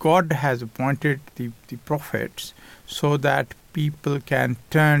God has appointed the prophets so that people can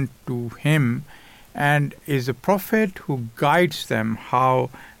turn to Him, and is a prophet who guides them how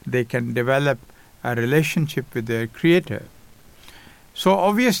they can develop a relationship with their Creator. So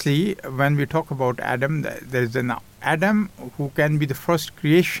obviously, when we talk about Adam, there is an Adam who can be the first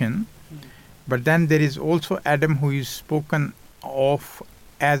creation, but then there is also Adam who is spoken of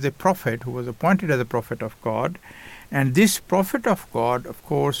as a prophet, who was appointed as a prophet of God. And this prophet of God, of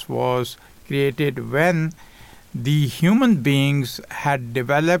course, was created when the human beings had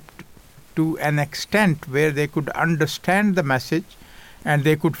developed to an extent where they could understand the message and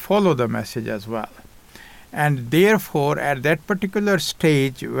they could follow the message as well. And therefore, at that particular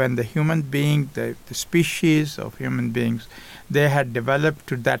stage, when the human being, the species of human beings, they had developed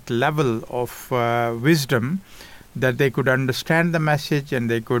to that level of wisdom that they could understand the message and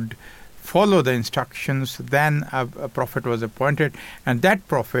they could follow the instructions, then a prophet was appointed. And that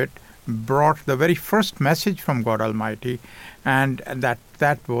prophet brought the very first message from God Almighty, and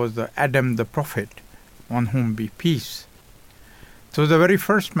that was Adam the prophet, on whom be peace. So the very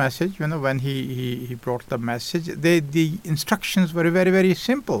first message, when he brought the message, the instructions were very, very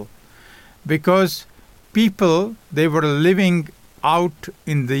simple, because people, they were living out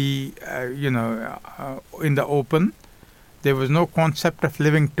in the in the open. There was no concept of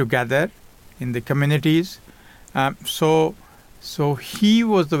living together in the communities. So he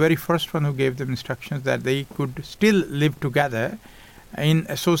was the very first one who gave them instructions that they could still live together in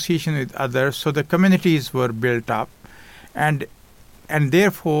association with others. So the communities were built up, and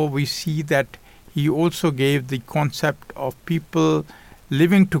therefore we see that he also gave the concept of people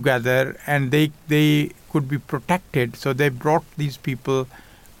living together, and they could be protected. So they brought these people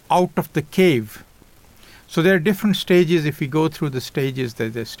out of the cave. So there are different stages. If we go through the stages,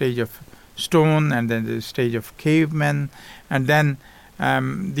 there's the stage of stone, and then the stage of cavemen, and then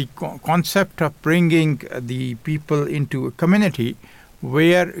the concept of bringing the people into a community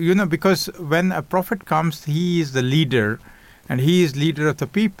where, because when a prophet comes, he is the leader, and he is leader of the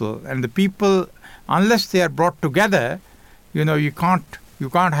people. And the people, unless they are brought together, you can't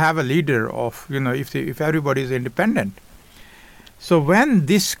have a leader of, if everybody is independent. So when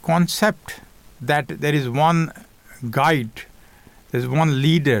this concept that there is one guide, there's one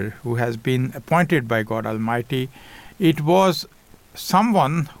leader who has been appointed by God Almighty, it was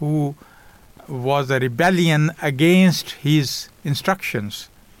someone who was a rebellion against his instructions.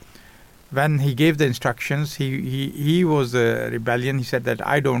 When he gave the instructions, he was a rebellion. He said that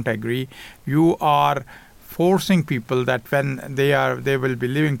I don't agree. You are forcing people that when they will be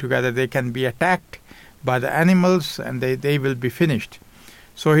living together, they can be attacked by the animals and they will be finished.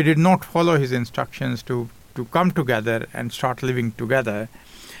 So he did not follow his instructions to come together and start living together.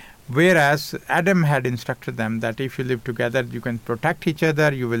 Whereas Adam had instructed them that if you live together, you can protect each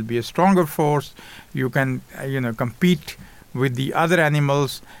other, you will be a stronger force, you can compete with the other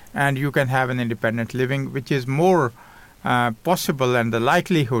animals, and you can have an independent living, which is more possible, and the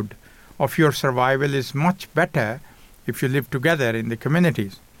likelihood of your survival is much better if you live together in the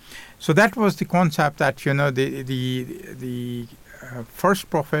communities. So that was the concept that, the first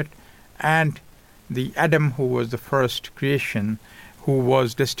prophet and the Adam, who was the first creation, who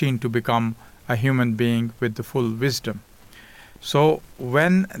was destined to become a human being with the full wisdom. So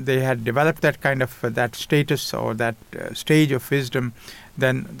when they had developed that kind of that status or that stage of wisdom,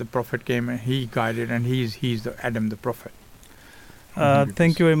 then the prophet came and he guided, and he's the Adam, the prophet.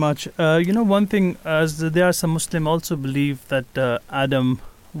 Thank you very much. One thing, as there are some Muslims also believe that Adam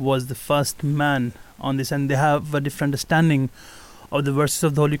was the first man on this, and they have a different understanding of the verses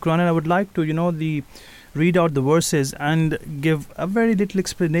of the Holy Quran. And I would like to, read out the verses and give a very little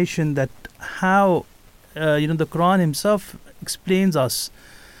explanation that how, the Quran himself explains us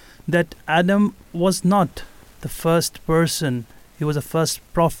that Adam was not the first person. He was the first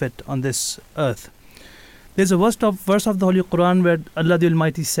prophet on this earth. There's a verse of the Holy Quran where Allah the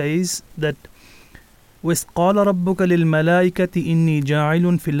Almighty says that وَإِذْ قَالَ رَبُّكَ لِلْمَلَائِكَةِ إِنِّي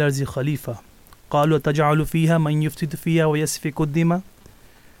جَاعِلٌ فِي الْأَرْضِ خَلِيفَةً قَالُوا تَجْعَلُ فِيهَا مَنْ يُفْسِدُ فِيهَا وَيَسْفِكُ الدِّمَاءَ,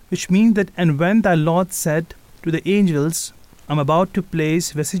 which means that, and when thy Lord said to the angels, I'm about to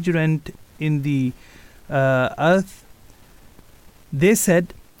place vicegerent in the earth, they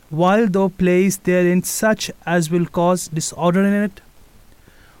said, while thou place therein such as will cause disorder in it.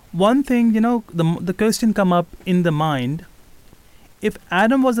 One thing, the question come up in the mind, if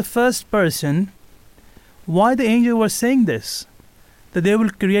Adam was the first person, why the angel was saying this, that they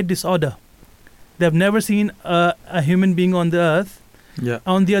will create disorder? They have never seen a human being on the earth. Yeah.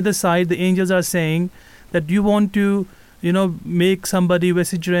 On the other side, the angels are saying that you want to, make somebody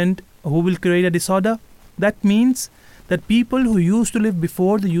vicegerent who will create a disorder. That means that people who used to live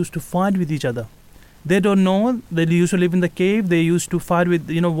before, they used to fight with each other. They don't know. They used to live in the cave. They used to fight with,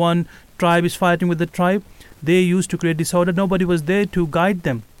 one tribe is fighting with the tribe. They used to create disorder. Nobody was there to guide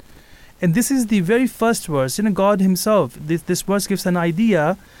them. And this is the very first verse. God himself, this verse gives an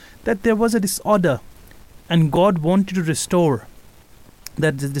idea that there was a disorder. And God wanted to restore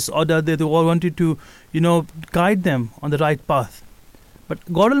that disorder. They all wanted to, guide them on the right path. But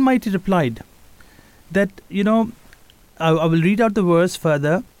God Almighty replied that, I will read out the verse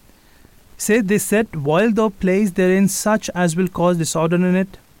further. They said, while thou place therein such as will cause disorder in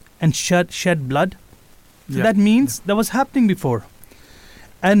it, and shed blood. So that means that was happening before.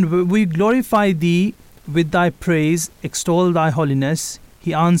 And we glorify thee with thy praise, extol thy holiness.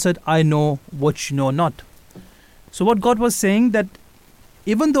 He answered, I know what you know not. So what God was saying, that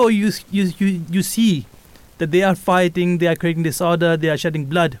even though you see that they are fighting, they are creating disorder, they are shedding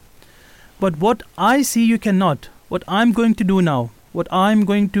blood, but what I see you cannot. What I'm going to do now, what I'm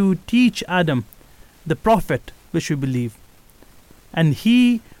going to teach Adam, the prophet, which we believe, and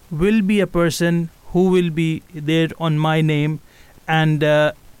he will be a person who will be there on my name, and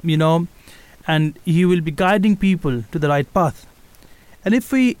and he will be guiding people to the right path. And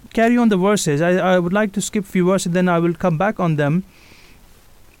if we carry on the verses, I would like to skip a few verses, then I will come back on them,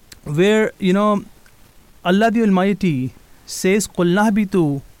 where Allah the Almighty says, قُلْ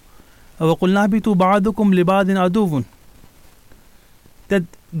نَهْبِتُوا وَقُلْ نَهْبِتُوا بَعْضُكُمْ لِبَعْضٍ عَدُوٌّ, that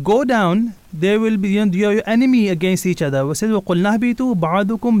go down, there will be your enemy against each other. It says, وَقُلْ نَهْبِتُوا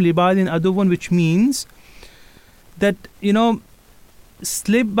بَعْضُكُمْ لِبَعْضٍ عَدُوٌّ, which means that,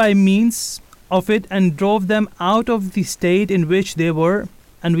 slip by means of it and drove them out of the state in which they were.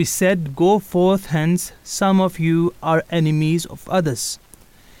 And we said, go forth hence, some of you are enemies of others.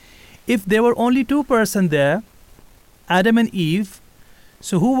 If there were only two persons there, Adam and Eve,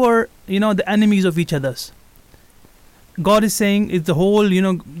 so who were, the enemies of each other's? God is saying it's the whole,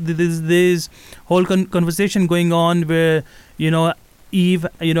 this whole conversation going on where, Eve,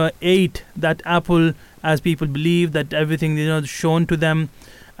 ate that apple, as people believe that everything, shown to them.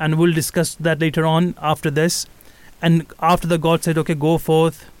 And we'll discuss that later on after this. And after the God said, okay, go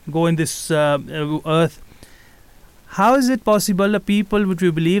forth, go in this earth. How is it possible, a people which we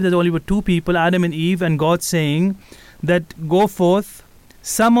believe that only were two people, Adam and Eve, and God saying that go forth,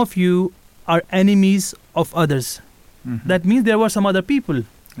 some of you are enemies of others. Mm-hmm. That means there were some other people.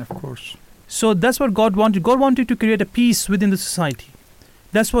 Of course. So that's what God wanted. God wanted to create a peace within the society.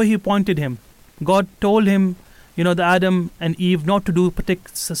 That's why he appointed him. God told him, the Adam and Eve not to do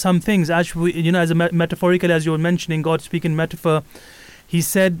some things. As we, as a metaphorical, as you were mentioning, God speaking metaphor. He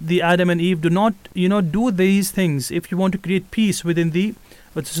said the Adam and Eve do not, do these things if you want to create peace within the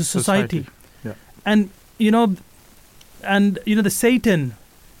society. Yeah. And, the Satan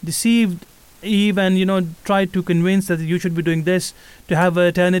deceived Eve and, tried to convince that you should be doing this to have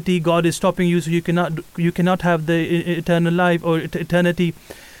eternity. God is stopping you, so you cannot have the eternal life or eternity.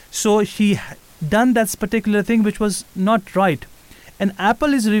 So she done that particular thing which was not right. An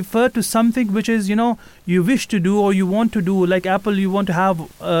apple is referred to something which is, you wish to do or you want to do. Like apple, you want to have,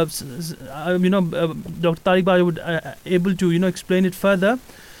 Dr. Tariq Bhai would able to, explain it further.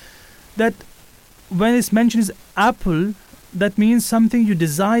 That when it's mentioned as apple, that means something you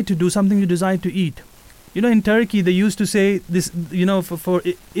desire to do, something you desire to eat. In Turkey, they used to say this, for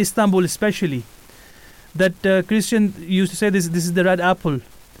Istanbul especially, that Christian used to say this is the red apple,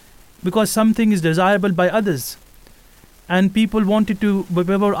 because something is desirable by others. And people wanted to, we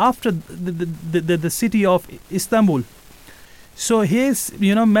were after the city of Istanbul. So here's,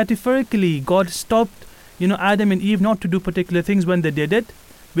 metaphorically, God stopped, Adam and Eve not to do particular things when they did it,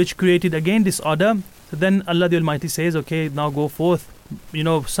 which created again disorder. So then Allah the Almighty says, okay, now go forth.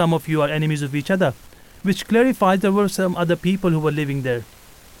 Some of you are enemies of each other, which clarifies there were some other people who were living there.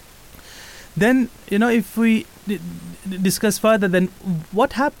 Then, if we discuss further, then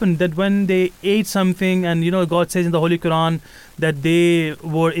what happened that when they ate something and, God says in the Holy Quran that they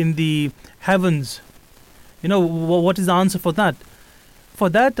were in the heavens. What is the answer for that? For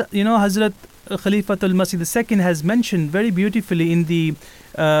that, Hazrat Khalifatul Masih II has mentioned very beautifully in the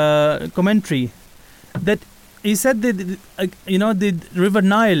commentary that he said that, the River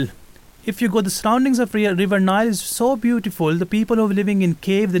Nile, if you go, the surroundings of River Nile is so beautiful. The people who are living in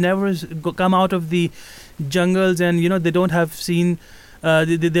cave, they never come out of the jungles, and they don't have seen.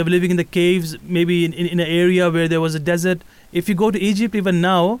 They were living in the caves, maybe in an area where there was a desert. If you go to Egypt, even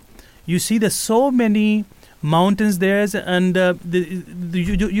now, you see there's so many mountains there, and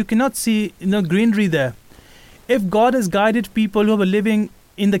you cannot see greenery there. If God has guided people who are living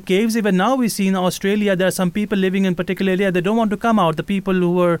in the caves, even now we see in Australia there are some people living in particular area, they don't want to come out. The people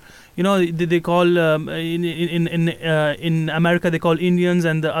who are, they call in America they call Indians,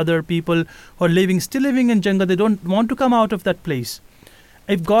 and the other people who are still living in jungle, they don't want to come out of that place.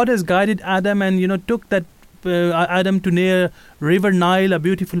 If God has guided Adam and took that Adam to near River Nile, a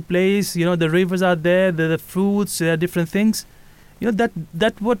beautiful place, the rivers are there, the fruits, different things,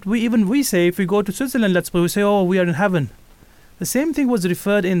 that what we say. If we go to Switzerland, let's suppose, we say, oh, we are in heaven. The same thing was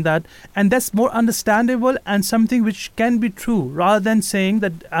referred in that, and that's more understandable and something which can be true, rather than saying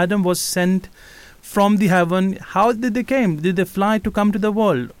that Adam was sent from the heaven. How did they came? Did they fly to come to the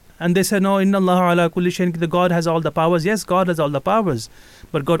world? And they said, no, inna Allah ala kulli shayin, the God has all the powers. Yes, God has all the powers.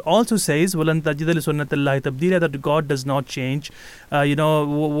 But God also says, walan tajida li sunnatillahi tabdila, that God does not change,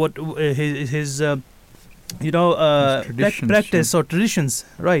 what his practice or traditions,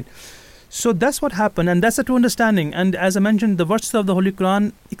 right? So that's what happened, and that's a true understanding. And as I mentioned, the verses of the Holy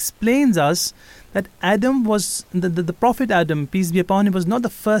Quran explains us that Adam was, the Prophet Adam, peace be upon him, was not the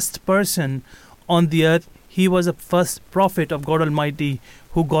first person on the earth. He was a first prophet of God Almighty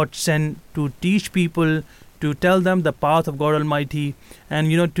who got sent to teach people, to tell them the path of God Almighty, and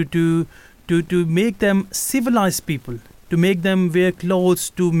to make them civilized people, to make them wear clothes,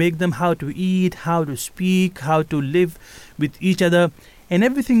 to make them how to eat, how to speak, how to live with each other. And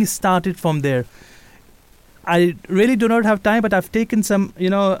everything started from there. I really do not have time, but I've taken some,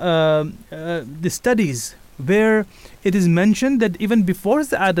 the studies where it is mentioned that even before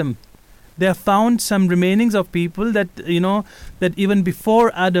the Adam, they have found some remainings of people that, that even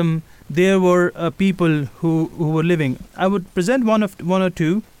before Adam, there were people who were living. I would present one or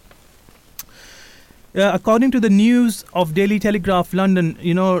two. According to the news of Daily Telegraph London,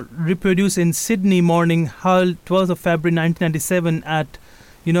 reproduced in Sydney Morning Herald, 12th of February 1997 at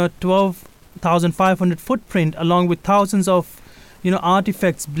 12,500 footprint, along with thousands of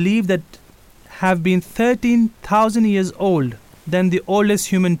artifacts believed that have been 13,000 years old. Then the oldest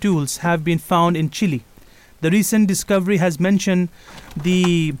human tools have been found in Chile. The recent discovery has mentioned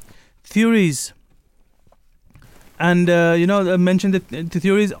the theories and mentioned the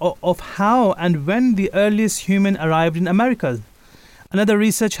theories of how and when the earliest human arrived in America. Another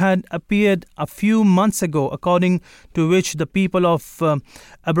research had appeared a few months ago, according to which the people of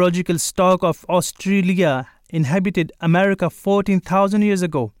Aboriginal stock of Australia inhabited America 14,000 years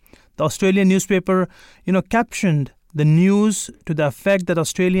ago. The Australian newspaper, captioned the news to the effect that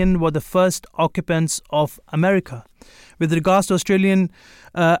Australians were the first occupants of America. With regards to Australian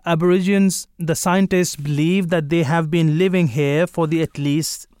Aborigines, the scientists believe that they have been living here for the at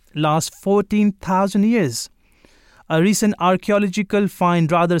least last 14,000 years. A recent archaeological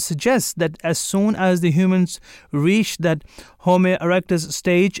find rather suggests that as soon as the humans reached that Homo erectus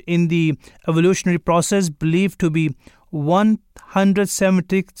stage in the evolutionary process believed to be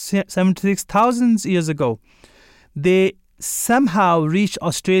 176,000 years ago, they somehow reached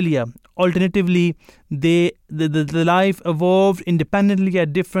Australia. Alternatively, the life evolved independently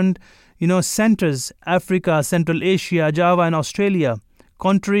at different centers: Africa, Central Asia, Java, and Australia.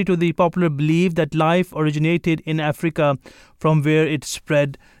 contrary to the popular belief that life originated in Africa from where it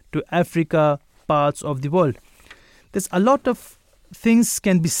spread to Africa parts of the world. There's a lot of things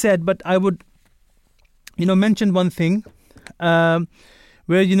can be said, but I would, mention one thing, where,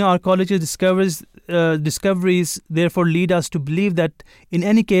 archaeological discoveries therefore lead us to believe that in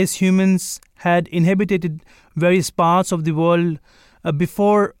any case humans had inhabited various parts of the world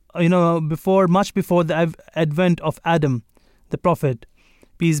much before the advent of Adam, the Prophet,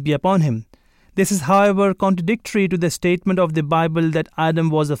 peace be upon him. This is, however, contradictory to the statement of the Bible that Adam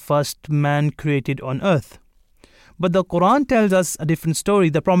was the first man created on earth. But the Quran tells us a different story.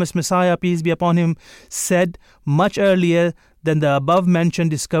 The promised Messiah, peace be upon him, said much earlier than the above-mentioned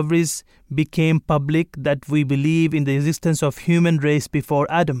discoveries became public that we believe in the existence of human race before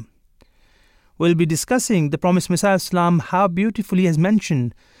Adam. We'll be discussing the promised Messiah Islam, how beautifully he has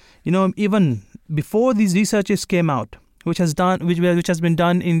mentioned, even before these researches came out, which has been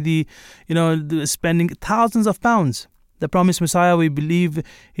done in the spending thousands of pounds. The promised Messiah, we believe,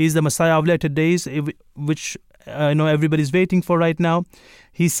 he is the Messiah of latter days, which everybody's waiting for right now.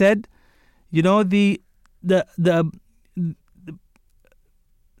 He said, the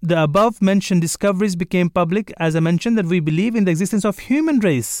above mentioned discoveries became public, as I mentioned, that we believe in the existence of human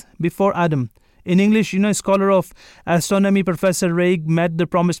race before Adam. In English, a scholar of astronomy, Professor Rehman, met the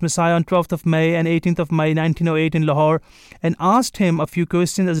promised Messiah on 12th of May and 18th of May 1908 in Lahore and asked him a few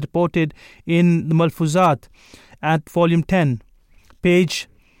questions as reported in the Malfuzat at volume 10, page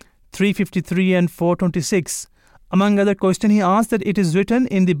 353 and 426. Among other questions, he asked that it is written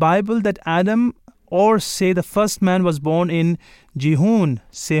in the Bible that Adam, or say the first man, was born in Jihun,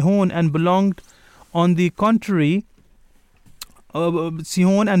 Sehun, and belonged on the contrary,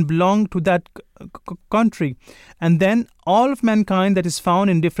 Sihon, and belonged to that country, and then all of mankind that is found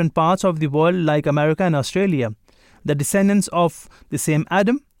in different parts of the world like America and Australia, the descendants of the same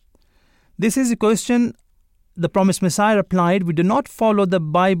Adam? This is a question the promised Messiah replied, we do not follow the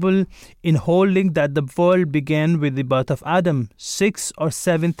Bible in holding that the world began with the birth of Adam 6,000 or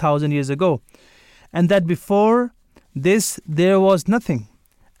 7,000 years ago, and that before this there was nothing,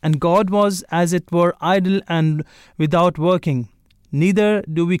 and God was as it were idle and without working. Neither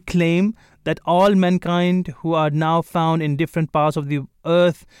do we claim that all mankind who are now found in different parts of the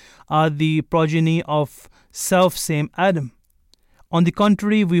earth are the progeny of self-same Adam. On the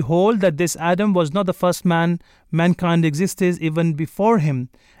contrary, we hold that this Adam was not the first man. Mankind existed even before him,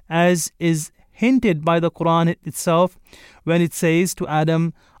 as is hinted by the Quran itself when it says to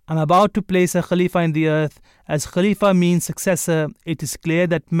Adam, I'm about to place a Khalifa in the earth. As Khalifa means successor, it is clear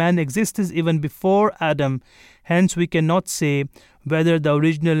that man existed even before Adam. Hence, we cannot say whether the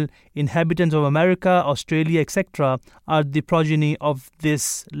original inhabitants of America, Australia, etc. are the progeny of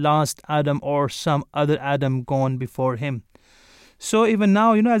this last Adam or some other Adam gone before him. So even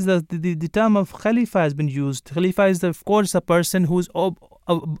now, as the term of Khalifa has been used, Khalifa is, of course, a person who's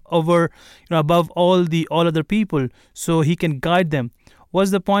over, above all other people, so he can guide them.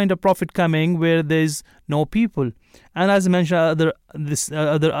 What's the point of Prophet coming where there's no people? And as I mentioned,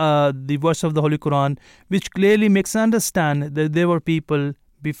 the verse of the Holy Quran, which clearly makes us understand that there were people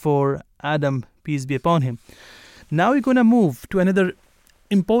before Adam, peace be upon him. Now we're going to move to another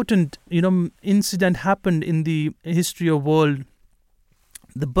important, incident happened in the history of world.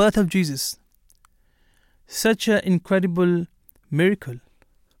 The birth of Jesus. Such an incredible miracle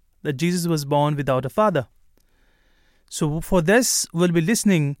that Jesus was born without a father. So for this, we'll be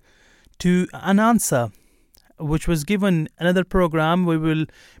listening to an answer which was given another program. We will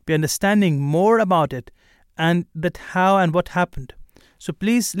be understanding more about it and that how and what happened. So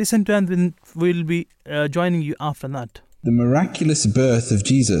please listen to it, and then we'll be joining you after that. The miraculous birth of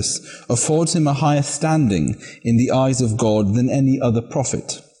Jesus affords him a higher standing in the eyes of God than any other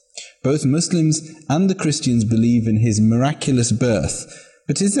prophet. Both Muslims and the Christians believe in his miraculous birth,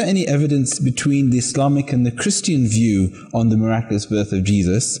 but is there any evidence between the Islamic and the Christian view on the miraculous birth of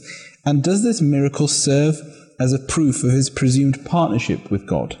Jesus? And does this miracle serve as a proof of his presumed partnership with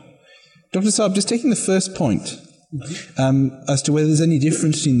God? Dr. Saab, just taking the first point, as to whether there's any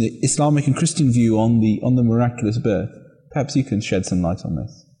difference between the Islamic and Christian view on the miraculous birth. Perhaps you can shed some light on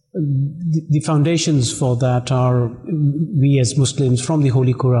this. The foundations for that are, we as Muslims from the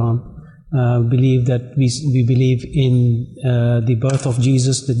Holy Quran believe that we believe in the birth of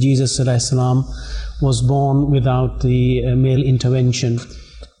Jesus, that Jesus ﷺ was born without the male intervention,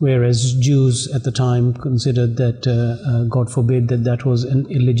 whereas Jews at the time considered that, God forbid, that was an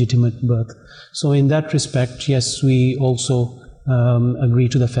illegitimate birth. So in that respect, yes, we also agree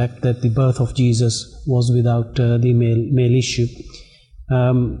to the fact that the birth of Jesus was without the male issue.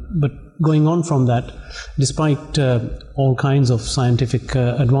 But going on from that, despite all kinds of scientific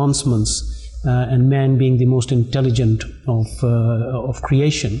advancements and man being the most intelligent of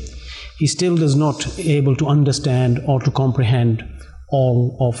creation, he still does not able to understand or to comprehend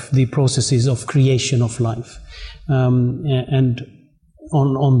all of the processes of creation of life. And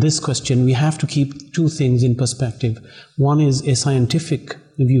on this question, we have to keep two things in perspective. One is a scientific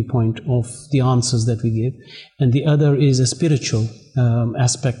viewpoint of the answers that we give, and the other is a spiritual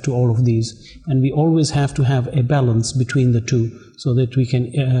aspect to all of these. And we always have to have a balance between the two so that we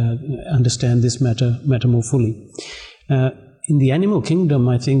can understand this matter more fully. In the animal kingdom,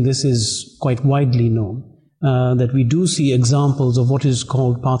 I think this is quite widely known, that we do see examples of what is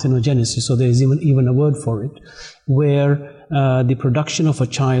called parthenogenesis, so there is even a word for it, where the production of a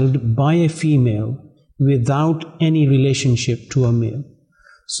child by a female without any relationship to a male.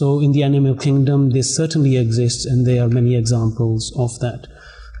 So in the animal kingdom, this certainly exists, and there are many examples of that.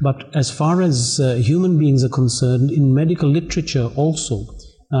 But as far as human beings are concerned, in medical literature also,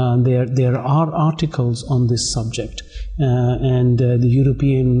 there are articles on this subject. And the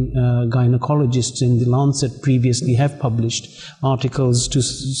European gynecologists in the Lancet previously have published articles to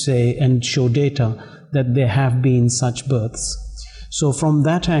say and show data that there have been such births. So from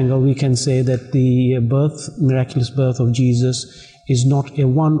that angle, we can say that the miraculous birth of Jesus is not a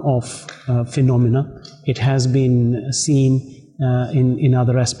one-off phenomena. It has been seen in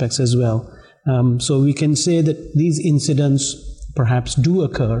other aspects as well. So we can say that these incidents perhaps do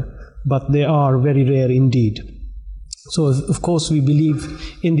occur, but they are very rare indeed. So of course we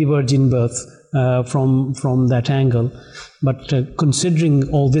believe in the virgin birth from that angle, but considering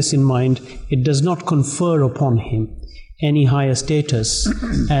all this in mind, it does not confer upon him any higher status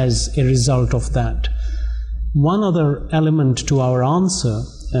as a result of that. One other element to our answer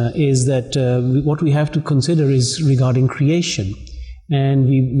is that what we have to consider is regarding creation. And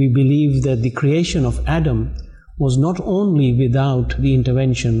we believe that the creation of Adam was not only without the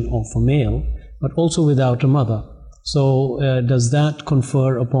intervention of a male, but also without a mother. So does that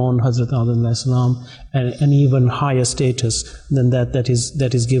confer upon Hazrat Adam an even higher status than that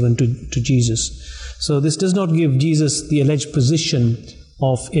is given to Jesus? So this does not give Jesus the alleged position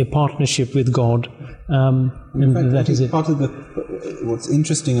of a partnership with God. In fact, that is it. Part of what's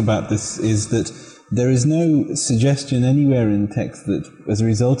interesting about this is that there is no suggestion anywhere in the text that as a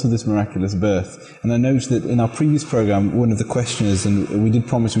result of this miraculous birth, and I note that in our previous program, one of the questioners, and we did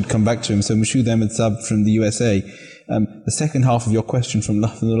promise we'd come back to him, so Mashoud Ahmed Sab from the USA, the second half of your question from the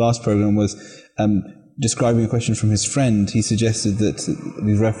last program was describing a question from his friend. He suggested that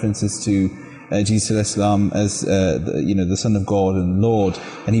these references to Jesus as the Son of God and Lord,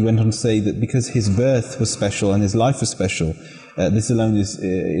 and he went on to say that because his birth was special and his life was special, this alone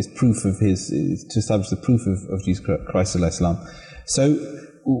is proof of to establish the proof of Jesus Christ alayhi salam. So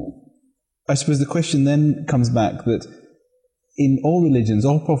I suppose the question then comes back that in all religions,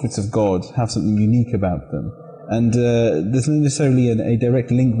 all prophets of God have something unique about them, and there's not necessarily a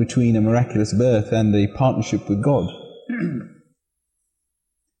direct link between a miraculous birth and a partnership with God.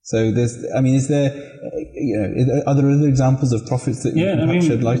 So are there other examples of prophets that you can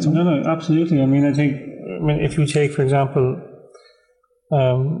shed light on? No, absolutely. If you take, for example,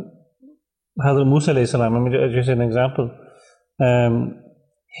 Hazrat Musa alayhi salam, just an example,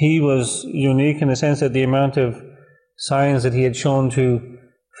 he was unique in the sense that the amount of signs that he had shown to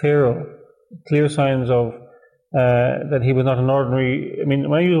Pharaoh, clear signs of that he was not an ordinary.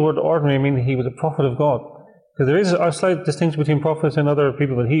 When I use the word ordinary, I mean he was a prophet of God. Because there is a slight distinction between prophets and other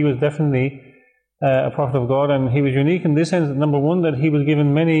people, but he was definitely a prophet of God, and he was unique in this sense, number one, that he was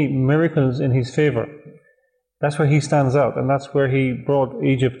given many miracles in his favor. That's where he stands out, and that's where he brought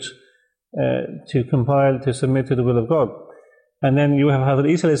Egypt to submit to the will of God. And then you have Hazrat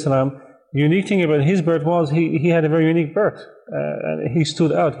Isa alayhi salam. The unique thing about his birth was he had a very unique birth. He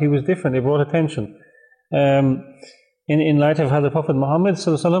stood out, he was different, he brought attention. In light of Hazrat Prophet Muhammad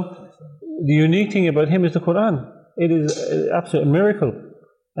sallallahu alaihi wasallam, the unique thing about him is the Quran. It is absolutely a miracle,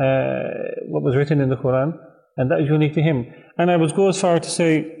 what was written in the Quran, and that is unique to him. And I would go as far to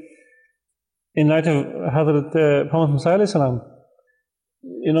say, in light of Hazrat Prophet Muhammad,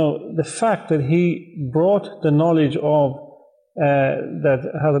 the fact that he brought the knowledge of that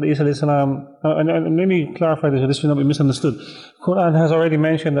Hazrat Isa alayhi salam, and let me clarify this, so this will not be misunderstood. Quran has already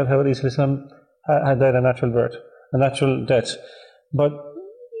mentioned that Hazrat Isa alayhi salam had died a natural birth, a natural death, but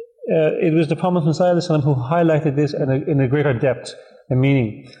it was the Prophet ﷺ who highlighted this in a greater depth and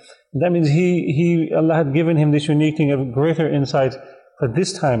meaning. That means Allah had given him this unique thing of greater insight for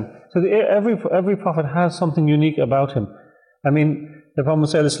this time. So every prophet has something unique about him. The Prophet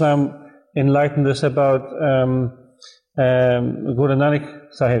ﷺ enlightened us about Guru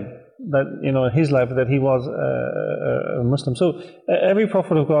Nanak Sahib. that in his life that he was a Muslim. So every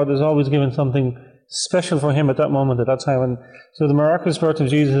prophet of God is always given something special for him at that moment, at that time. And so the miraculous birth of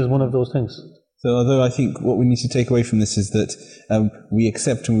Jesus is one of those things. So although I think what we need to take away from this is that we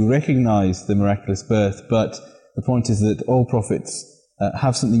accept and we recognize the miraculous birth, but the point is that all prophets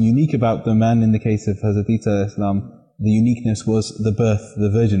have something unique about them, and in the case of Hazrat Isa Islam, the uniqueness was the birth, the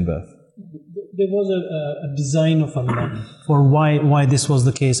virgin birth. There was a design of Allah for why this was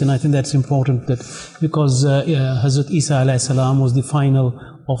the case, and I think that's important, that because Hazrat Isa alayhi salam was the final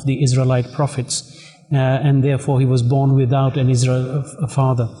of the Israelite prophets, and therefore he was born without an Israel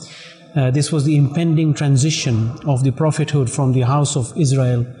father. This was the impending transition of the prophethood from the house of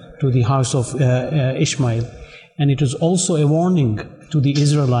Israel to the house of Ishmael. And it was also a warning to the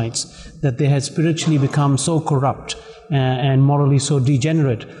Israelites that they had spiritually become so corrupt and morally so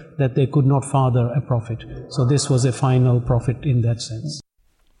degenerate that they could not father a prophet. So this was a final prophet in that sense.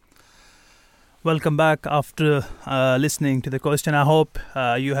 Welcome back after listening to the question. I hope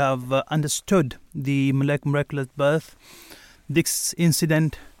you have understood the miraculous birth. This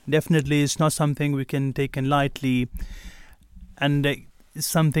incident definitely is not something we can take in lightly, and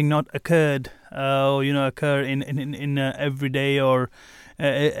something not occurred, occur in every day or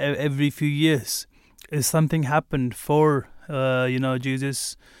every few years. Something happened for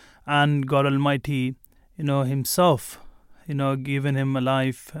Jesus, and God Almighty, Himself, given him a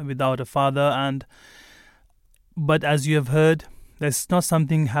life without a father. But as you have heard, there's not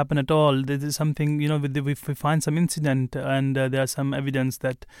something happen at all. There is something, we find some incident, and there are some evidence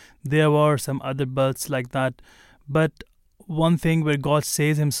that there were some other births like that. But one thing where God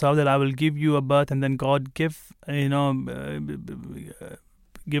says Himself that I will give you a birth, and then God give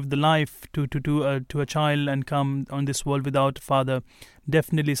the life to a child and come on this world without a father,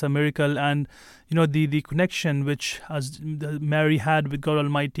 definitely is a miracle. And the connection which as Mary had with God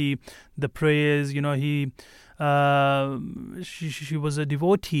Almighty, the prayers, she was a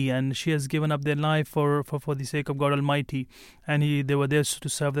devotee, and she has given up their life for the sake of God Almighty, and they were there to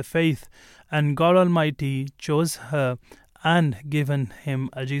serve the faith, and God Almighty chose her and given him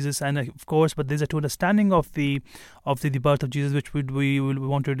Jesus. And of course, but there's a true understanding of the birth of Jesus, which we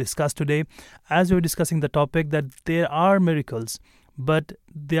want to discuss today, as we're discussing the topic that there are miracles, but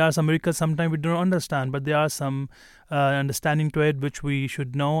there are some miracles sometimes we don't understand, but there are some understanding to it which we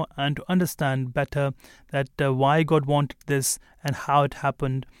should know, and to understand better that why God wanted this and how it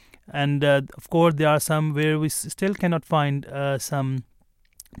happened. And of course, there are some where we still cannot find some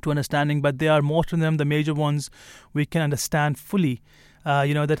to understanding, but they are most of them, the major ones, we can understand fully.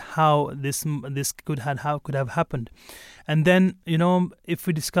 That how this could have happened. And then if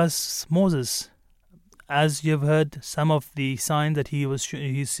we discuss Moses, as you have heard, some of the signs that he's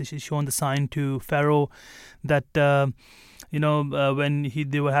shown the sign to Pharaoh, that when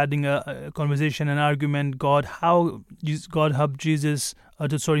they were having a conversation, an argument, God helped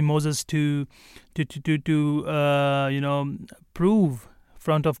Moses to prove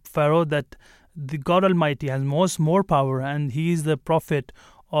front of Pharaoh that the God Almighty has more power, and He is the prophet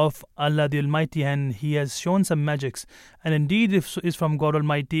of Allah the Almighty, and He has shown some magics. And indeed, if it's from God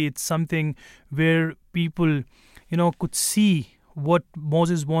Almighty, it's something where people, could see what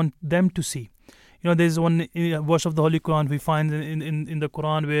Moses want them to see. There's one verse of the Holy Quran we find in the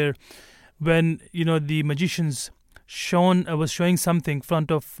Quran where when, the magicians was showing something in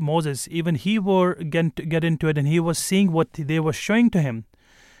front of Moses, even he were get into it, and he was seeing what they were showing to him.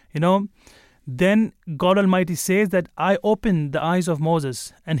 Then God Almighty says that I opened the eyes of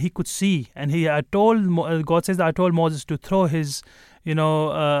Moses, and he could see. And God says that I told Moses to throw his, the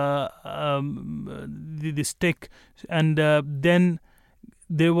stick, and then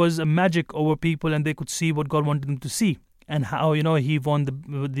there was a magic over people, and they could see what God wanted them to see, and how He won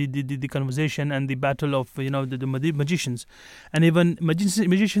the conversation and the battle of the magicians. And even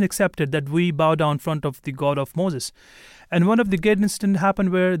magician accepted that we bow down in front of the God of Moses. And one of the great incidents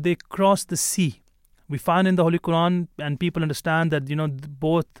happened where they crossed the sea. We find in the Holy Quran, and people understand that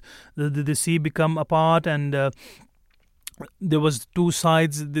both the sea become apart, and there was two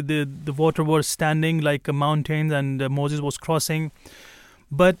sides. The water was standing like a mountain, and Moses was crossing.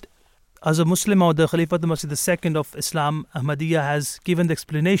 But as a Muslim, or the Khalifa of the Masjid II of Islam, Ahmadiyya, has given the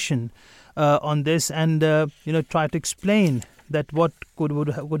explanation on this, and try to explain that what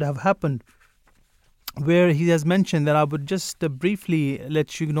would have happened. Where he has mentioned that, I would just briefly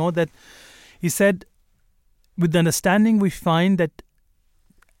let you know that he said, with the understanding we find that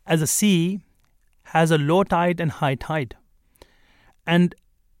as a sea has a low tide and high tide, and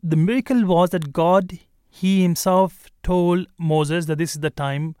the miracle was that God, He Himself told Moses that this is the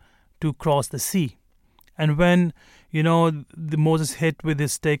time to cross the sea. And when, the Moses hit with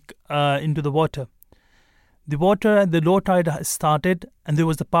his stick into the water, the low tide started, and there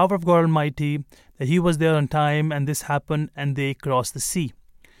was the power of God Almighty, that He was there on time, and this happened, and they crossed the sea.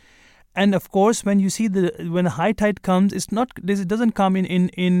 And of course, when you see when a high tide comes, it doesn't come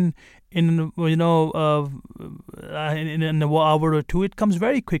in an hour or two. It comes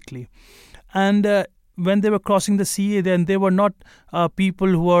very quickly. And when they were crossing the sea, then they were not people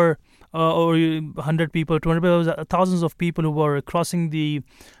who were or 100 people, 200 people, thousands of people who were crossing the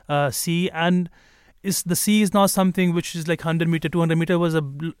sea. And the sea is not something which is like 100 meter, 200 meter. Was a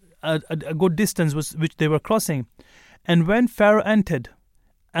good distance which they were crossing. And when Pharaoh entered,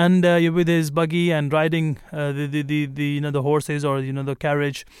 and with his buggy and riding the horses or the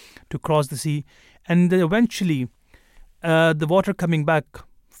carriage to cross the sea, and eventually the water coming back,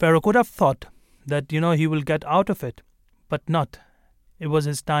 Pharaoh could have thought that he will get out of it, but not. It was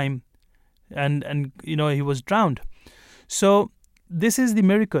his time, and he was drowned. So this is the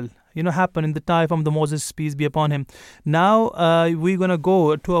miracle happened in the time of the Moses, peace be upon him. Now we're gonna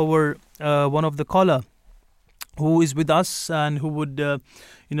go to our one of the caller who is with us and who would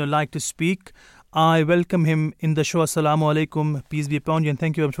like to speak. I welcome him in the show. Assalamu alaikum, peace be upon you, and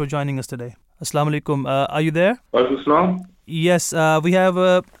thank you for joining us today. Assalamu alaikum. Are you there? Assalam. Yes, we have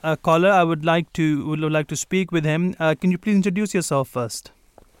a caller. I would like to speak with him. Can you please introduce yourself first?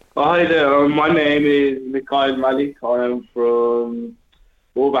 Hi there. My name is Mikhail Malik. I am from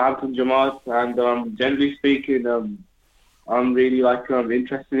Wolverhampton, Jamaat, and generally speaking, I'm really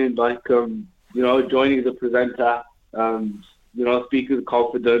interested in joining as a presenter, speaking with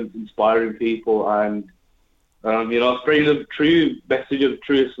confidence, inspiring people, and spreading the true message of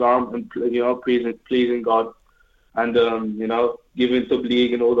true Islam, and pleasing God, and giving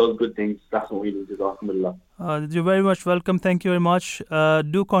tabligh and all those good things. That's what we need to do. Alhamdulillah. You're very much welcome. Thank you very much.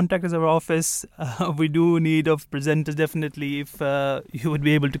 Do contact us, our office. We do need of presenters definitely, if you would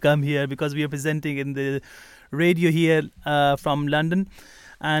be able to come here, because we are presenting in the radio here from London,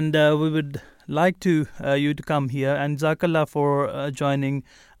 and we would like you to come here. And Jazakallah for joining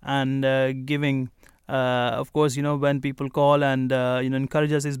and giving. Of course, when people call and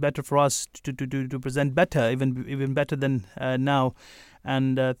encourage us, is better for us to present better, even better than now.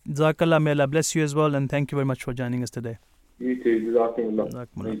 And Jazakallah, may Allah bless you as well, and thank you very much for joining us today. You too. Jazakallah.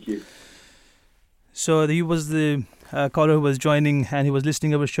 Thank you. So he was the caller who was joining, and he was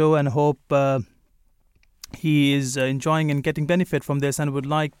listening to our show, and hope he is enjoying and getting benefit from this, and would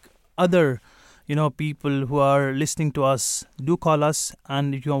like other people who are listening to us, do call us,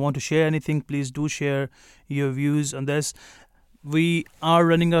 and if you want to share anything, please do share your views on this. We are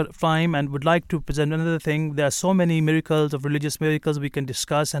running out of time and would like to present another thing. There are so many miracles, of religious miracles we can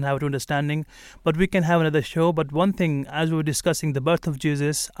discuss and have an understanding, but we can have another show. But one thing, as we were discussing the birth of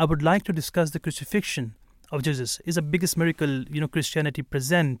Jesus, I would like to discuss the crucifixion of Jesus. Is the biggest miracle Christianity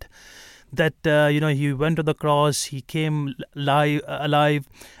present. That he went to the cross, he came alive,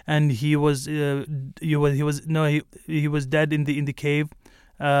 and he was dead in the cave.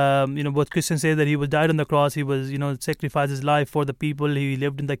 Both Christians say that he was died on the cross. He was sacrificed his life for the people. He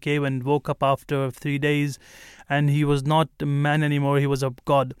lived in the cave and woke up after 3 days, and he was not a man anymore. He was a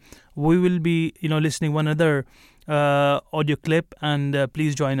God. We will be listening one other audio clip, and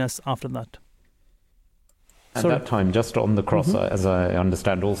please join us after that. At that time, just on the cross, as I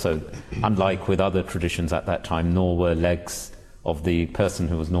understand also, unlike with other traditions at that time, nor were legs of the person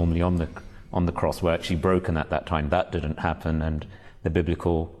who was normally on the cross were actually broken at that time. That didn't happen, and the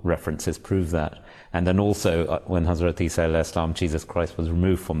biblical references prove that. And then also, when Hazrat Isa alayhi salam, Jesus Christ, was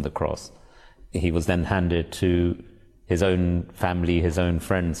removed from the cross, he was then handed to his own family, his own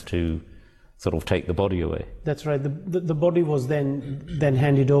friends, to sort of take the body away. That's right. The body was then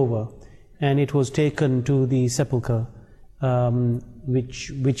handed over, and it was taken to the sepulchre,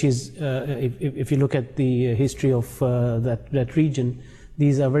 which is, if you look at the history of that region,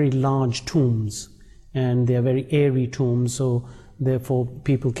 these are very large tombs, and they are very airy tombs, so therefore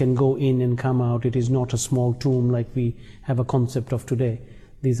people can go in and come out. It is not a small tomb like we have a concept of today.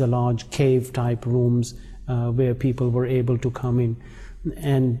 These are large cave type rooms where people were able to come in,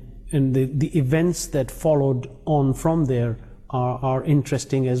 and the events that followed on from there are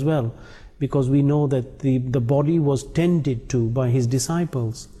interesting as well, because we know that the body was tended to by his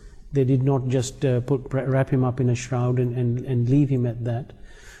disciples. They did not just wrap him up in a shroud and leave him at that.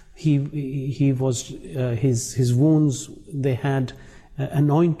 He was his wounds, they had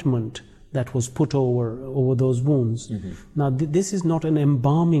an ointment that was put over those wounds. Mm-hmm. Now this is not an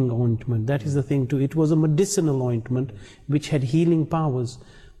embalming ointment. That is the thing too. It was a medicinal ointment which had healing powers.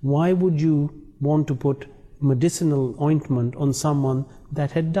 Why would you want to put medicinal ointment on someone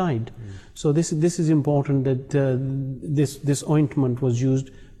that had died. So this is important, that this ointment was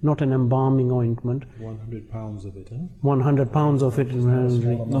used, not an embalming ointment. 100 pounds of it, huh? 100 pounds of it.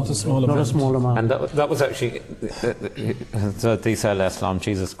 Not a small amount. Not a small amount. And that was actually, Hazrat Isa alayhi salam,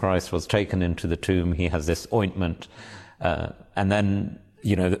 Jesus Christ was taken into the tomb. He has this ointment. And then,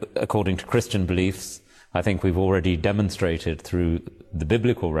 according to Christian beliefs, I think we've already demonstrated through the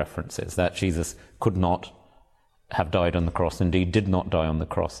biblical references that Jesus could not have died on the cross, indeed did not die on the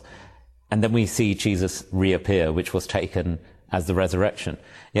cross. And then we see Jesus reappear, which was taken as the resurrection.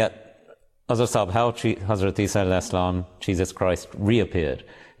 Yet, Hazrat Sahib, how Hazrat Isa alayhi salam, Jesus Christ, reappeared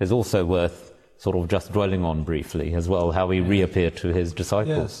is also worth sort of just dwelling on briefly as well, how he reappeared to his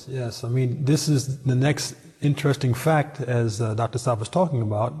disciples. Yes. I mean, this is the next interesting fact, as Dr. Sahib was talking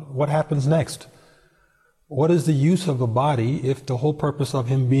about. What happens next? What is the use of a body if the whole purpose of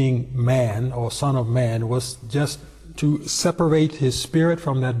him being man or son of man was just to separate his spirit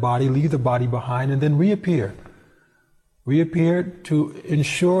from that body, leave the body behind, and then reappear? Reappeared to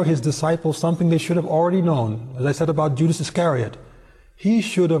ensure his disciples something they should have already known. As I said about Judas Iscariot, he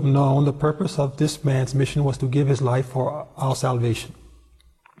should have known the purpose of this man's mission was to give his life for our salvation,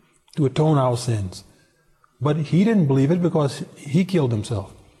 to atone our sins. But he didn't believe it because he killed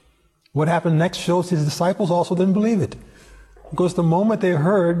himself. What happened next shows his disciples also didn't believe it. Because the moment they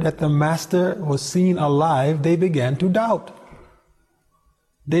heard that the Master was seen alive, they began to doubt.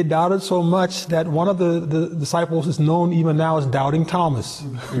 They doubted so much that one of the disciples is known even now as Doubting Thomas.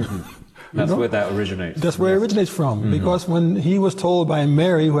 That's where that originates. That's where it originates from. Because when he was told by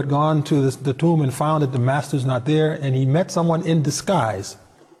Mary, who had gone to the tomb and found that the Master's not there, and he met someone in disguise,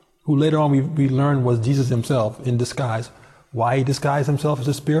 who later on we learned was Jesus himself in disguise. Why he disguised himself as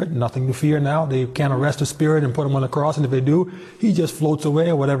a spirit? Nothing to fear now. They can't arrest a spirit and put him on the cross, and if they do, he just floats away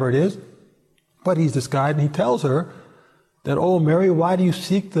or whatever it is. But he's disguised, and he tells her that, "Oh, Mary, why do you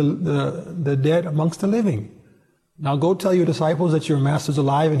seek the dead amongst the living? Now go tell your disciples that your Master's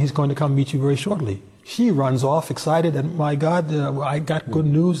alive and he's going to come meet you very shortly." She runs off excited, and my God, I got good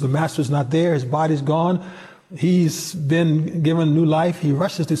news. The Master's not there. His body's gone. He's been given new life. He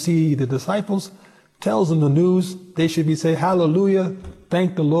rushes to see the disciples, tells them the news. They should be saying, "Hallelujah,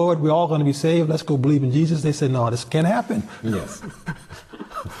 thank the Lord, we're all going to be saved. Let's go believe in Jesus." They said, "No, this can't happen." Yes.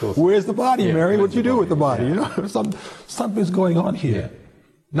 Where's the body, Mary? What you do with the body? Something's going on here.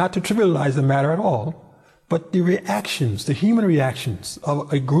 Not to trivialize the matter at all, but the reactions, the human reactions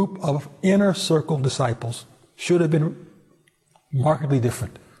of a group of inner circle disciples should have been markedly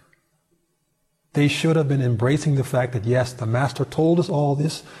different. They should have been embracing the fact that, yes, the Master told us all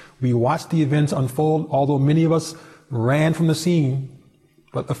this. We watched the events unfold, although many of us ran from the scene,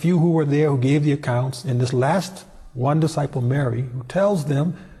 but a few who were there who gave the accounts. And this last one disciple, Mary, who tells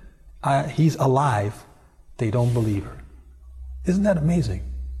them he's alive, they don't believe her. Isn't that amazing?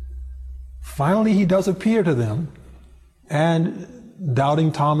 Finally, he does appear to them, and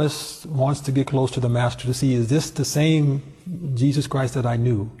Doubting Thomas wants to get close to the Master to see, is this the same Jesus Christ that I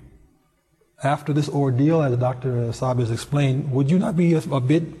knew? After this ordeal, as Dr. Saab has explained, would you not be a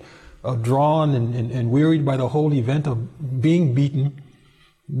bit drawn and wearied by the whole event of being beaten,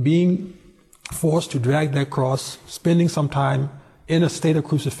 being forced to drag that cross, spending some time in a state of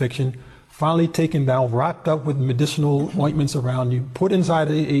crucifixion, finally taken down, wrapped up with medicinal ointments around you, put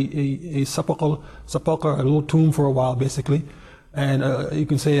inside a sepulchre, a little tomb for a while, basically, and you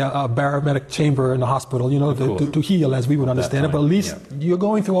can say a barometric chamber in the hospital, to heal, as we would understand it. But at least you're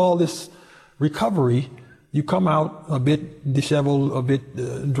going through all this recovery. You come out a bit disheveled, a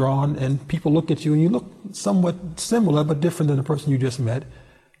bit drawn, and people look at you, and you look somewhat similar but different than the person you just met.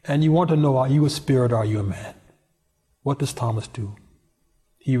 And you want to know, are you a spirit, are you a man? What does Thomas do?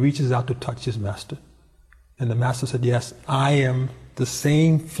 He reaches out to touch his Master. And the Master said, "Yes, I am the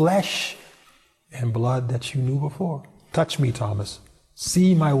same flesh and blood that you knew before. Touch me, Thomas.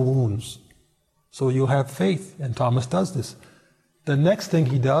 See my wounds, so you'll have faith." And Thomas does this. The next thing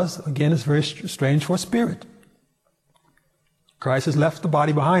he does, again, is very strange for a spirit. Christ has left the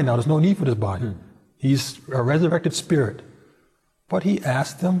body behind now. There's no need for this body. He's a resurrected spirit. But he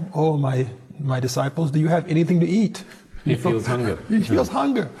asked them, "Oh, my disciples, do you have anything to eat?" He feels hunger. He feels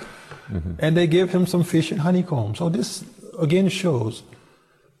hunger. And they give him some fish and honeycomb. So this, again, shows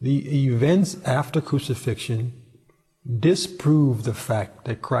the events after crucifixion disprove the fact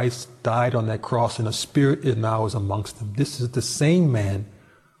that Christ died on that cross and a spirit now is amongst them. This is the same man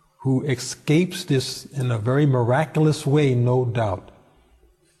who escapes this in a very miraculous way, no doubt.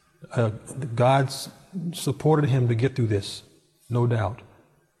 God's supported him to get through this, no doubt.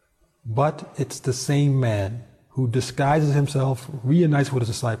 But it's the same man who disguises himself, reunites with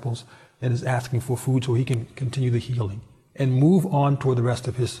his disciples, and is asking for food so he can continue the healing and move on toward the rest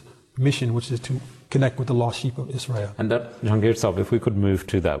of his mission, which is to connect with the lost sheep of Israel. And that, Jahangir Sahib, if we could move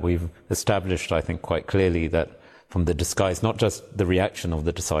to that, we've established, I think, quite clearly that from the disguise, not just the reaction of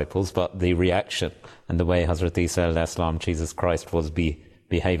the disciples, but the reaction and the way Hazrat Isa alayhi salam, Jesus Christ, was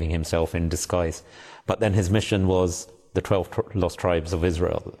behaving himself in disguise. But then his mission was the 12 lost tribes of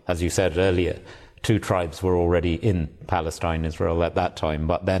Israel. As you said earlier, 2 tribes were already in Palestine, Israel at that time,